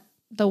not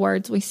the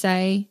words we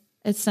say.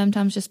 It's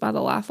sometimes just by the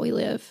life we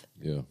live.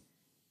 Yeah.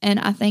 And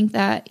I think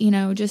that,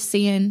 just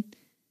seeing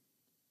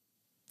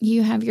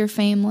you have your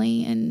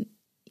family and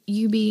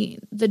you be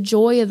the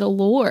joy of the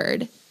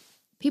Lord,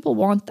 people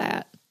want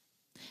that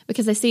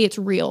because they see it's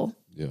real.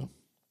 Yeah.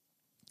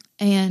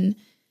 And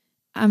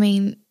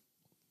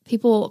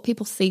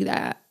people see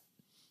that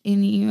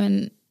in you.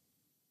 And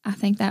I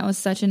think that was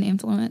such an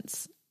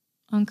influence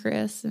on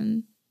Chris,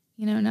 and,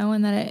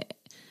 knowing that it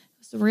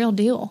was the real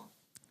deal.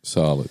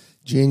 Solid.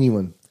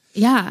 Genuine.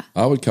 Yeah.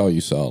 I would call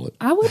you solid.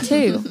 I would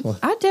too.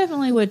 I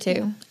definitely would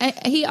too.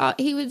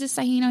 He would just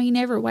say, he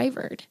never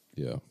wavered.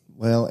 Yeah.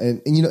 Well,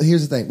 and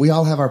here's the thing. We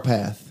all have our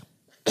path.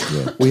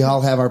 Yeah. We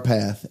all have our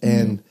path.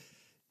 And,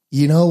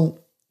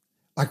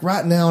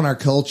 right now in our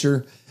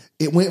culture,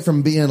 it went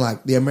from being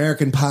like the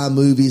American Pie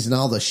movies and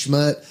all the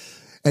schmut,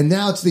 and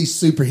now it's these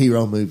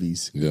superhero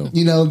movies. Yeah.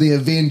 The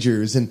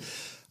Avengers. And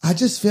I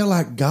just feel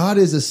like God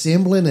is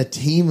assembling a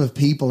team of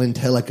people in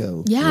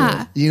Teleco.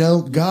 Yeah.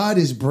 God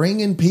is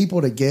bringing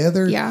people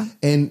together. Yeah.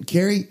 And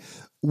Carrie,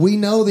 we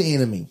know the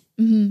enemy.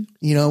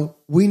 Mm-hmm.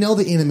 We know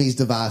the enemy's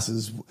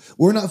devices.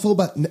 We're not fooled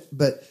but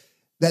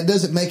that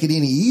doesn't make it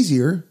any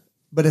easier.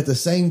 But at the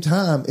same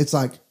time, it's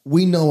like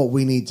we know what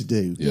we need to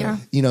do. Yeah.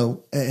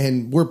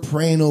 And we're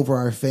praying over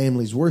our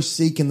families. We're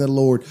seeking the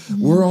Lord.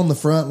 Mm-hmm. We're on the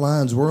front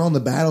lines. We're on the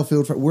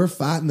battlefield. We're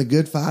fighting the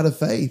good fight of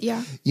faith.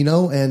 Yeah.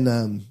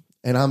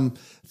 And I'm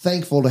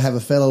thankful to have a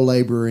fellow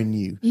laborer in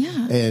you.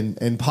 Yeah.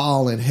 And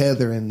Paul and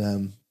Heather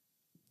and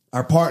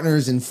our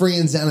partners and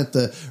friends down at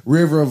the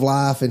River of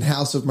Life and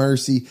House of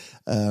Mercy.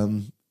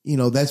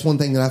 That's one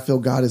thing that I feel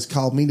God has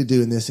called me to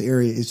do in this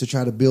area, is to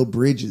try to build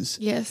bridges.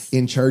 Yes.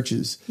 In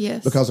churches.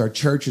 Yes. Because our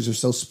churches are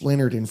so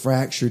splintered and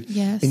fractured.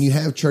 Yes. And you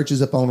have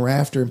churches up on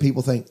rafter and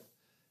people think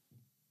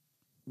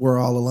we're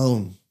all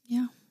alone.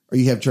 Yeah. Or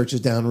you have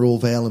churches down Rural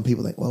Vale and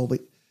people think, well,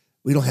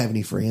 we don't have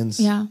any friends.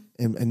 Yeah.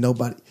 And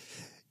nobody,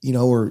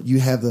 or you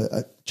have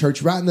a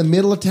church right in the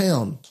middle of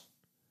town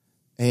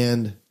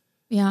and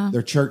Yeah.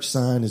 Their church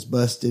sign is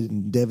busted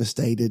and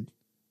devastated,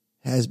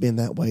 has been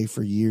that way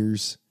for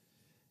years.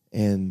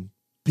 And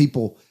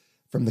people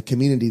from the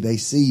community, they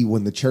see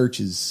when the church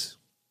is,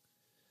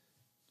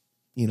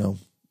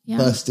 Yeah.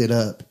 busted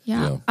up.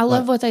 Yeah. Yeah. I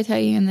love what they tell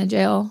you in the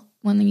jail.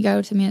 When you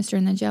go to minister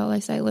in the jail,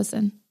 they say,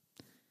 listen,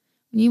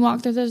 when you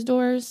walk through those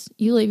doors,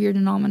 you leave your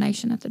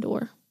denomination at the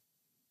door.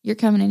 You're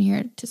coming in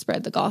here to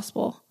spread the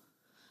gospel.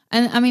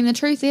 And I mean, the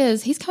truth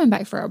is, he's coming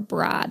back for a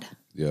bride.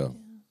 Yeah.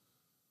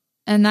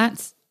 And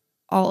that's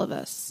all of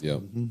us. Yeah.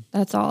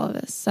 That's all of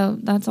us. So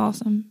that's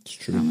awesome. It's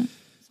true.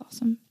 It's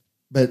awesome.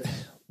 But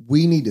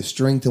we need to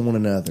strengthen one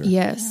another.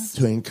 Yes.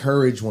 To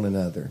encourage one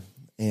another.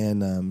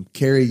 And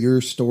Carrie, your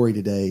story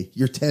today,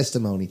 your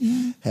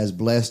testimony has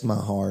blessed my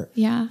heart.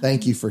 Yeah.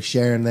 Thank you for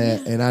sharing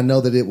that. And I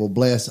know that it will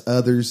bless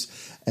others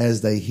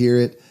as they hear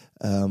it,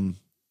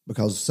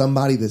 because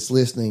somebody that's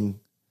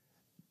listening,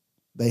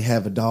 they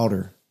have a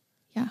daughter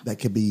that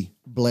could be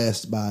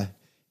blessed by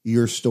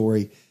your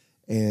story.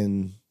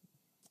 And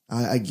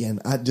I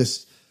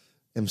just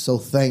am so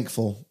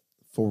thankful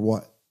for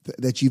what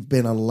that you've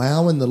been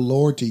allowing the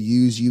Lord to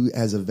use you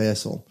as a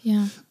vessel.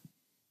 Yeah.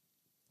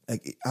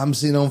 Like, I'm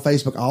seeing on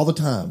Facebook all the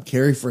time,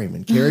 Carrie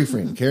Freeman, Carrie,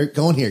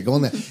 going here,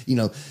 going there,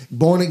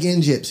 born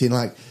again gypsy. And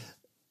like,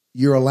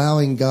 you're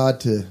allowing God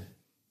to,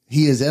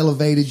 he has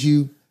elevated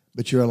you,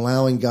 but you're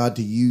allowing God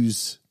to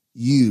use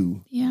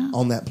you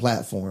on that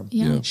platform,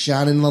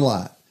 shining the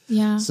light.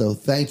 Yeah. So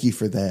thank you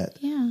for that.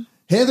 Yeah.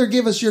 Heather,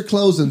 give us your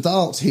closing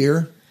thoughts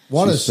here.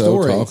 What She's a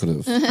story. so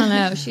talkative. I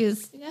know.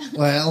 She's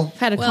Well,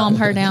 had to calm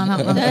her down.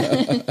 I don't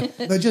know.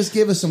 but just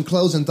give us some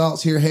closing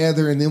thoughts here,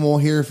 Heather, and then we'll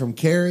hear from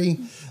Carrie.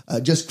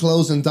 Just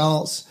closing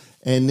thoughts,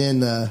 and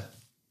then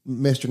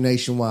Mr.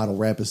 Nationwide will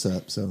wrap us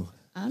up. So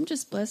I'm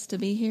just blessed to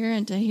be here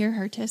and to hear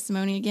her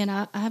testimony again.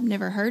 I've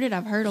never heard it.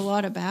 I've heard a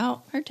lot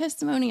about her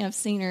testimony. I've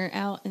seen her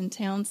out in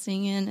town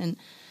singing,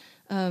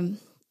 and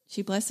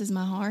she blesses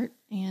my heart.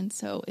 And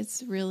so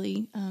it's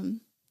really,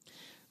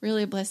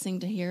 really a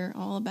blessing to hear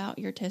all about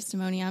your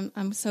testimony.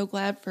 I'm so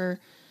glad for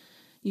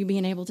you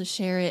being able to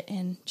share it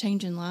and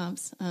changing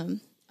lives.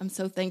 I'm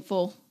so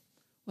thankful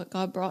what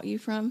God brought you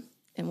from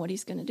and what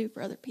he's going to do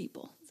for other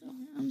people. So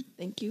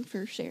thank you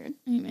for sharing.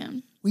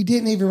 Amen. we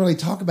didn't even really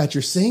talk about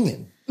your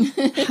singing,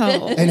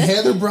 Oh, and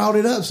Heather brought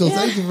it up. So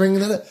thank you for bringing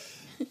that up.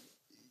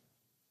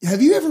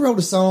 Have you ever wrote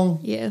a song?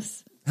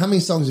 yes. How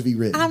many songs have you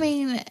written? I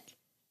mean,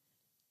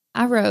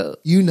 I wrote.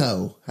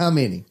 How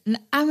many?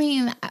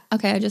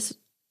 Okay.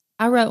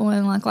 I wrote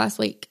one like last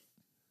week.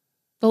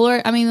 The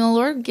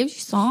Lord gives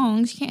you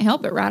songs. You can't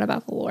help but write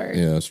about the Lord.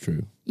 Yeah, that's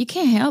true. You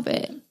can't help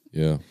it.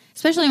 Yeah.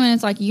 Especially when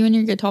it's like you and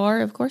your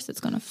guitar. Of course, it's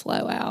going to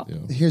flow out. Yeah.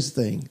 Here's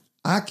the thing.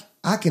 I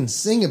can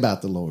sing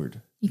about the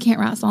Lord. You can't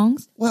write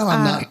songs. Well,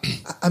 I'm not.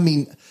 I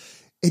mean,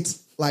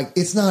 it's like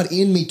it's not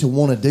in me to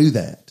want to do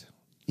that.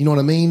 You know what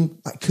I mean?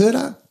 Like, could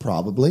I?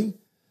 Probably.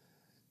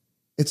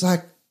 It's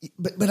like,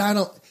 but I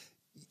don't.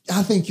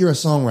 I think you're a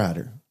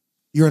songwriter.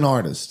 You're an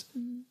artist.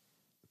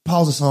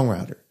 Paul's a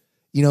songwriter.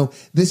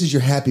 This is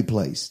your happy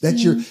place.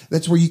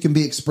 That's where you can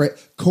be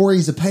expressed.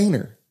 Corey's a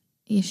painter.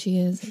 Yes, she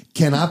is.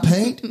 Can I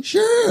paint?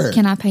 Sure.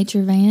 Can I paint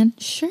your van?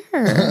 Sure.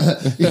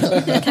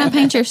 Can I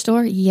paint your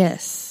store?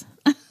 Yes.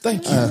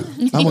 Thank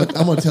you. I'm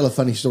going to tell a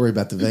funny story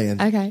about the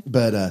van. Okay.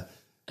 But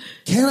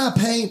can I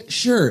paint?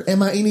 Sure.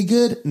 Am I any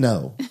good?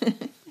 No.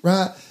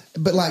 Right?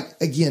 But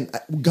again,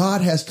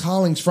 God has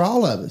callings for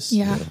all of us.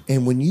 Yeah.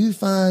 And when you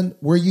find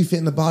where you fit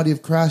in the body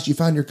of Christ, you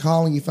find your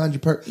calling, you find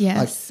your purpose.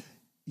 Yes.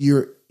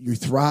 You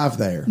thrive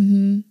there.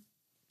 Mm-hmm.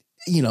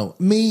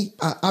 Me,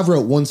 I've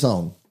wrote one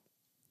song.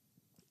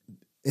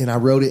 And I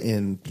wrote it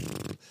in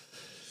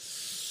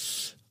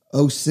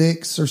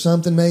 2006 or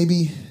something,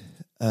 maybe.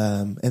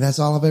 And that's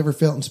all I've ever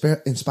felt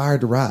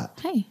inspired to write.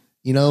 Hey.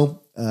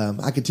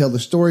 I could tell the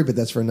story, but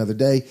that's for another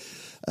day.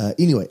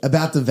 Anyway,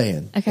 about the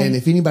van. Okay. And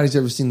if anybody's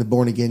ever seen the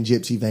Born Again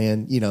Gypsy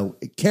van,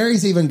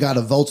 Carrie's even got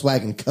a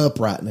Volkswagen Cup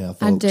right now,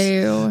 folks. I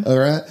do. All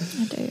right.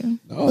 I do.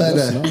 Oh, But,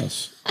 that's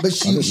nice. But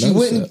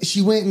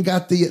she went and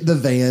got the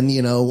van,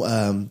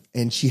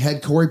 and she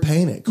had Corey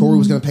paint it. Corey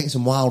was going to paint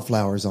some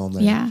wildflowers on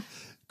there. Yeah.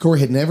 Corey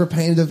had never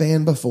painted a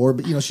van before,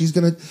 but she's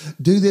going to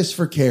do this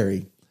for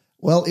Carrie.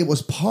 Well, it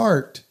was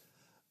parked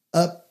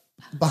up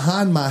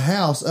behind my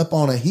house, up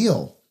on a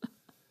hill.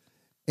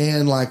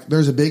 And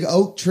there's a big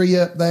oak tree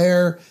up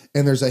there,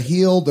 and there's a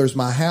hill. There's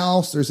my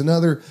house. There's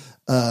another.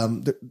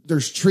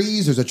 There's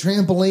trees. There's a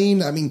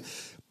trampoline. I mean,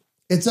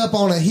 it's up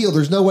on a hill.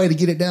 There's no way to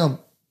get it down.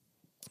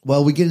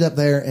 Well, we get it up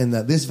there, and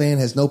this van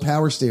has no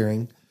power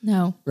steering.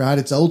 No. Right,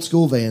 it's old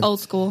school van. Old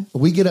school.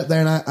 We get up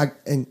there,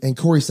 and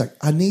Corey's like,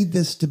 I need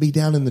this to be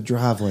down in the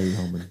driveway,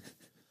 Holman,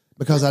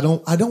 because I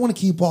don't want to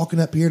keep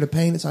walking up here to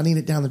paint it. So I need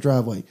it down the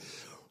driveway.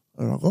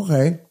 I'm like,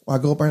 okay. Well,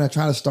 I go up there and I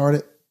try to start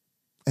it,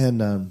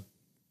 and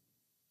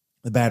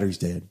the battery's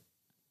dead.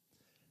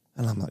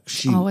 And I'm like,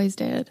 shoot. Always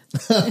dead.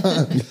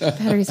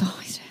 Battery's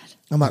always dead.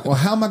 I'm like, well,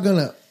 how am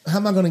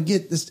I gonna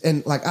get this?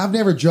 And I've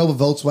never drove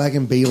a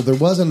Volkswagen Beetle. There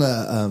wasn't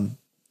a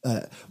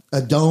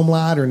dome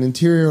light or an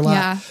interior light.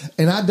 Yeah.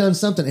 And I'd done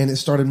something and it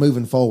started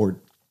moving forward.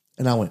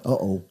 And I went,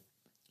 uh-oh.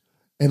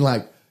 And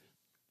like,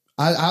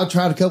 I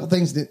tried a couple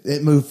things that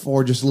it moved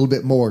forward just a little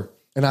bit more.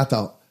 And I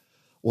thought,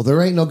 well,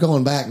 there ain't no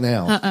going back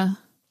now.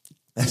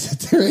 I said,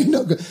 there ain't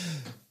no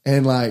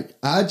and like,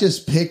 I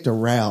just picked a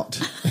route.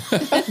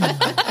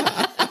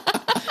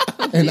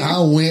 And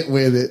I went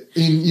with it.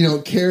 And, you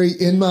know, Carrie,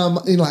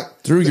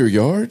 through your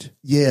yard?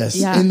 Yes.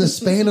 Yeah. In the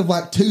span of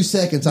like 2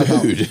 seconds, I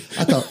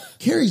thought,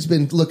 Carrie's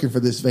been looking for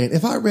this van.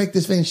 If I wreck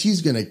this van,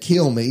 she's going to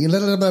kill me. And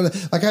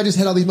like, I just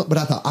had all these, but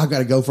I thought, I got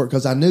to go for it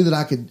because I knew that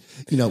I could,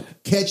 you know,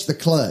 catch the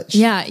clutch.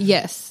 Yeah.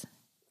 Yes.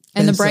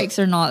 And the so- brakes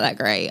are not that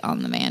great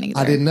on the van either.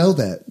 I didn't know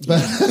that.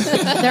 But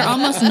They're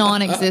almost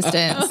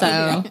non-existent.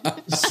 So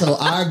so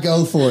I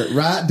go for it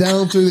right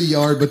down through the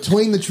yard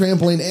between the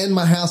trampoline and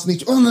my house and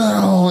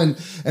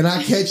and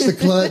I catch the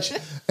clutch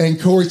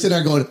and Corey's sitting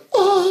there going,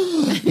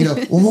 oh, you know,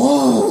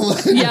 whoa.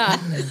 yeah,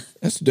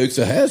 That's Dukes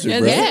of Hazzard,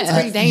 bro. Yeah, it's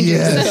pretty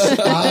dangerous.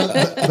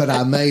 Yes, but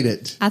I made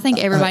it. I think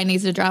everybody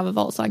needs to drive a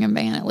Volkswagen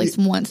van at least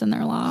once in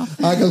their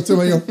life. I go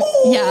through and I go,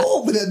 oh,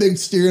 Yeah. with that big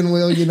steering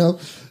wheel, you know.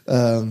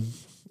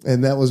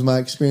 And that was my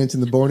experience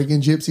in the Born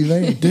Again Gypsy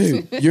van.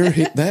 Dude,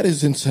 that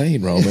is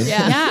insane, Roman.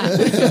 Yeah.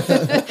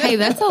 Hey,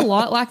 that's a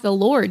lot like the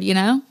Lord, you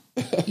know?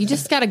 You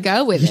just got to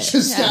go with it.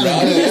 Just gotta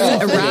Ride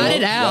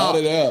it out.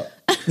 Ride it out.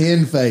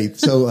 in faith.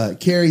 So,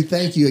 Carrie,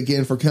 thank you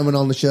again for coming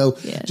on the show.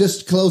 Yes.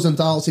 Just closing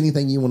thoughts,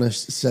 anything you want to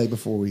say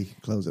before we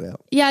close it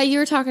out? Yeah, you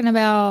were talking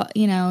about,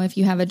 you know, if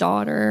you have a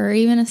daughter or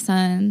even a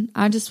son,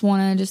 I just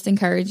want to just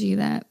encourage you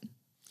that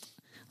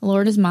the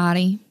Lord is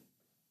mighty.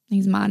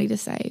 He's mighty to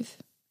save.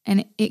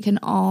 And it can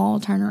all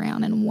turn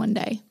around in one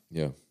day.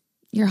 Yeah.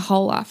 Your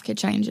whole life could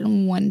change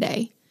in one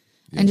day.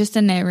 Yeah. And just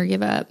to never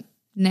give up.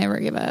 Never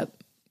give up.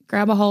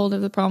 Grab a hold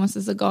of the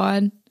promises of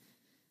God.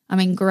 I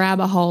mean, grab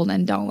a hold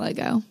and don't let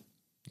go.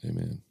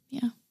 Amen.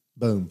 Yeah.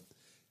 Boom.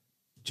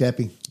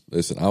 Chappie.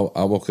 Listen,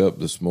 I woke up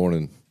this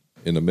morning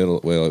in the middle,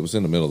 well, it was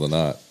in the middle of the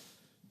night.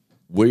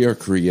 We are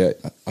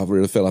I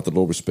really felt like the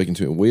Lord was speaking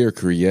to me. We are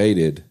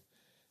created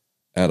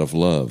out of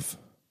love.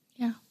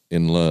 Yeah.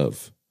 In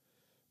love.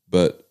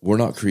 But we're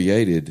not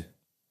created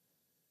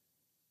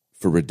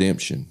for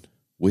redemption.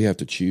 We have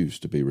to choose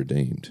to be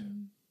redeemed.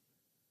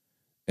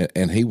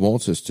 And he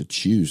wants us to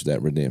choose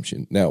that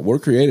redemption. Now, we're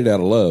created out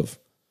of love.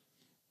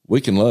 We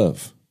can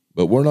love,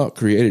 but we're not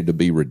created to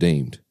be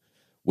redeemed.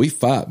 We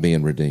fight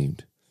being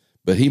redeemed.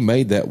 But he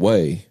made that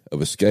way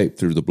of escape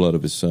through the blood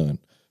of his son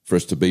for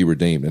us to be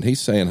redeemed. And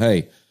he's saying,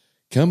 hey,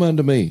 come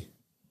unto me,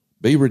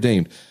 be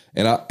redeemed.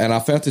 And I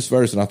found this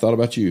verse, and I thought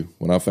about you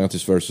when I found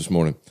this verse this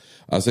morning.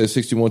 Isaiah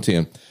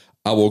 61:10,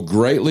 I will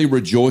greatly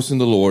rejoice in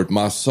the Lord.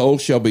 My soul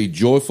shall be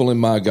joyful in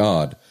my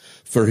God.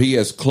 For he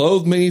has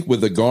clothed me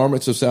with the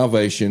garments of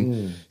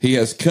salvation. He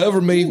has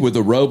covered me with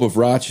the robe of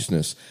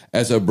righteousness.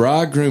 As a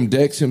bridegroom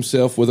decks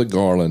himself with a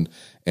garland,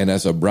 and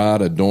as a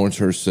bride adorns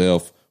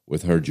herself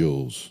with her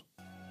jewels.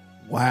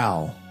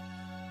 Wow.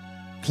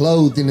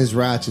 Clothed in his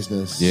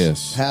righteousness.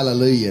 Yes.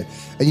 Hallelujah.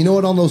 And you know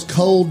what? On those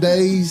cold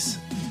days,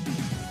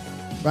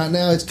 right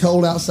now it's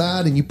cold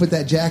outside, and you put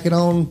that jacket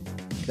on,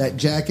 that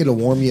jacket will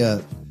warm you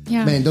up.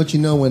 Yeah. Man, don't you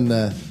know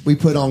when we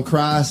put on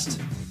Christ,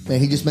 man,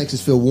 he just makes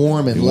us feel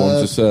warm and He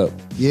warms us up.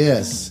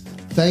 Yes.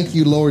 Thank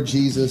you, Lord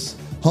Jesus.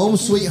 Home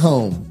sweet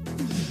home.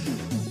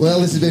 Well,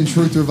 this has been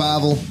Truth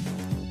Revival.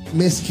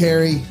 Miss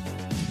Carrie,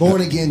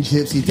 Born Again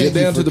Gypsy. Get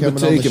down to the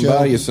boutique and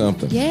buy you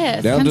something.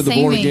 Yes, Down come to the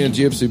see Born me. Again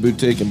Gypsy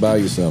boutique and buy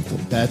you something.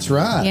 That's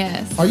right.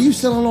 Yes. Are you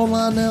selling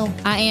online now?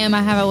 I am.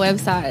 I have a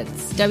website.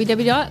 It's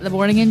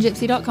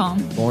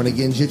www.thebornagaingypsy.com. Born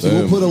Again Gypsy. Boom.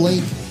 We'll put a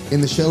link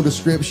in the show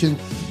description.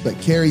 But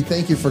Carrie,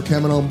 thank you for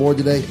coming on board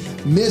today.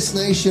 Miss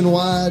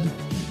Nationwide,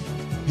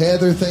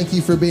 Heather, thank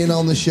you for being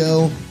on the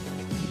show.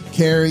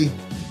 Carrie,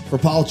 for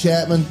Paul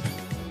Chapman,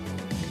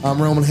 I'm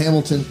Roman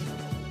Hamilton.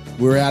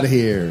 We're out of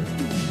here.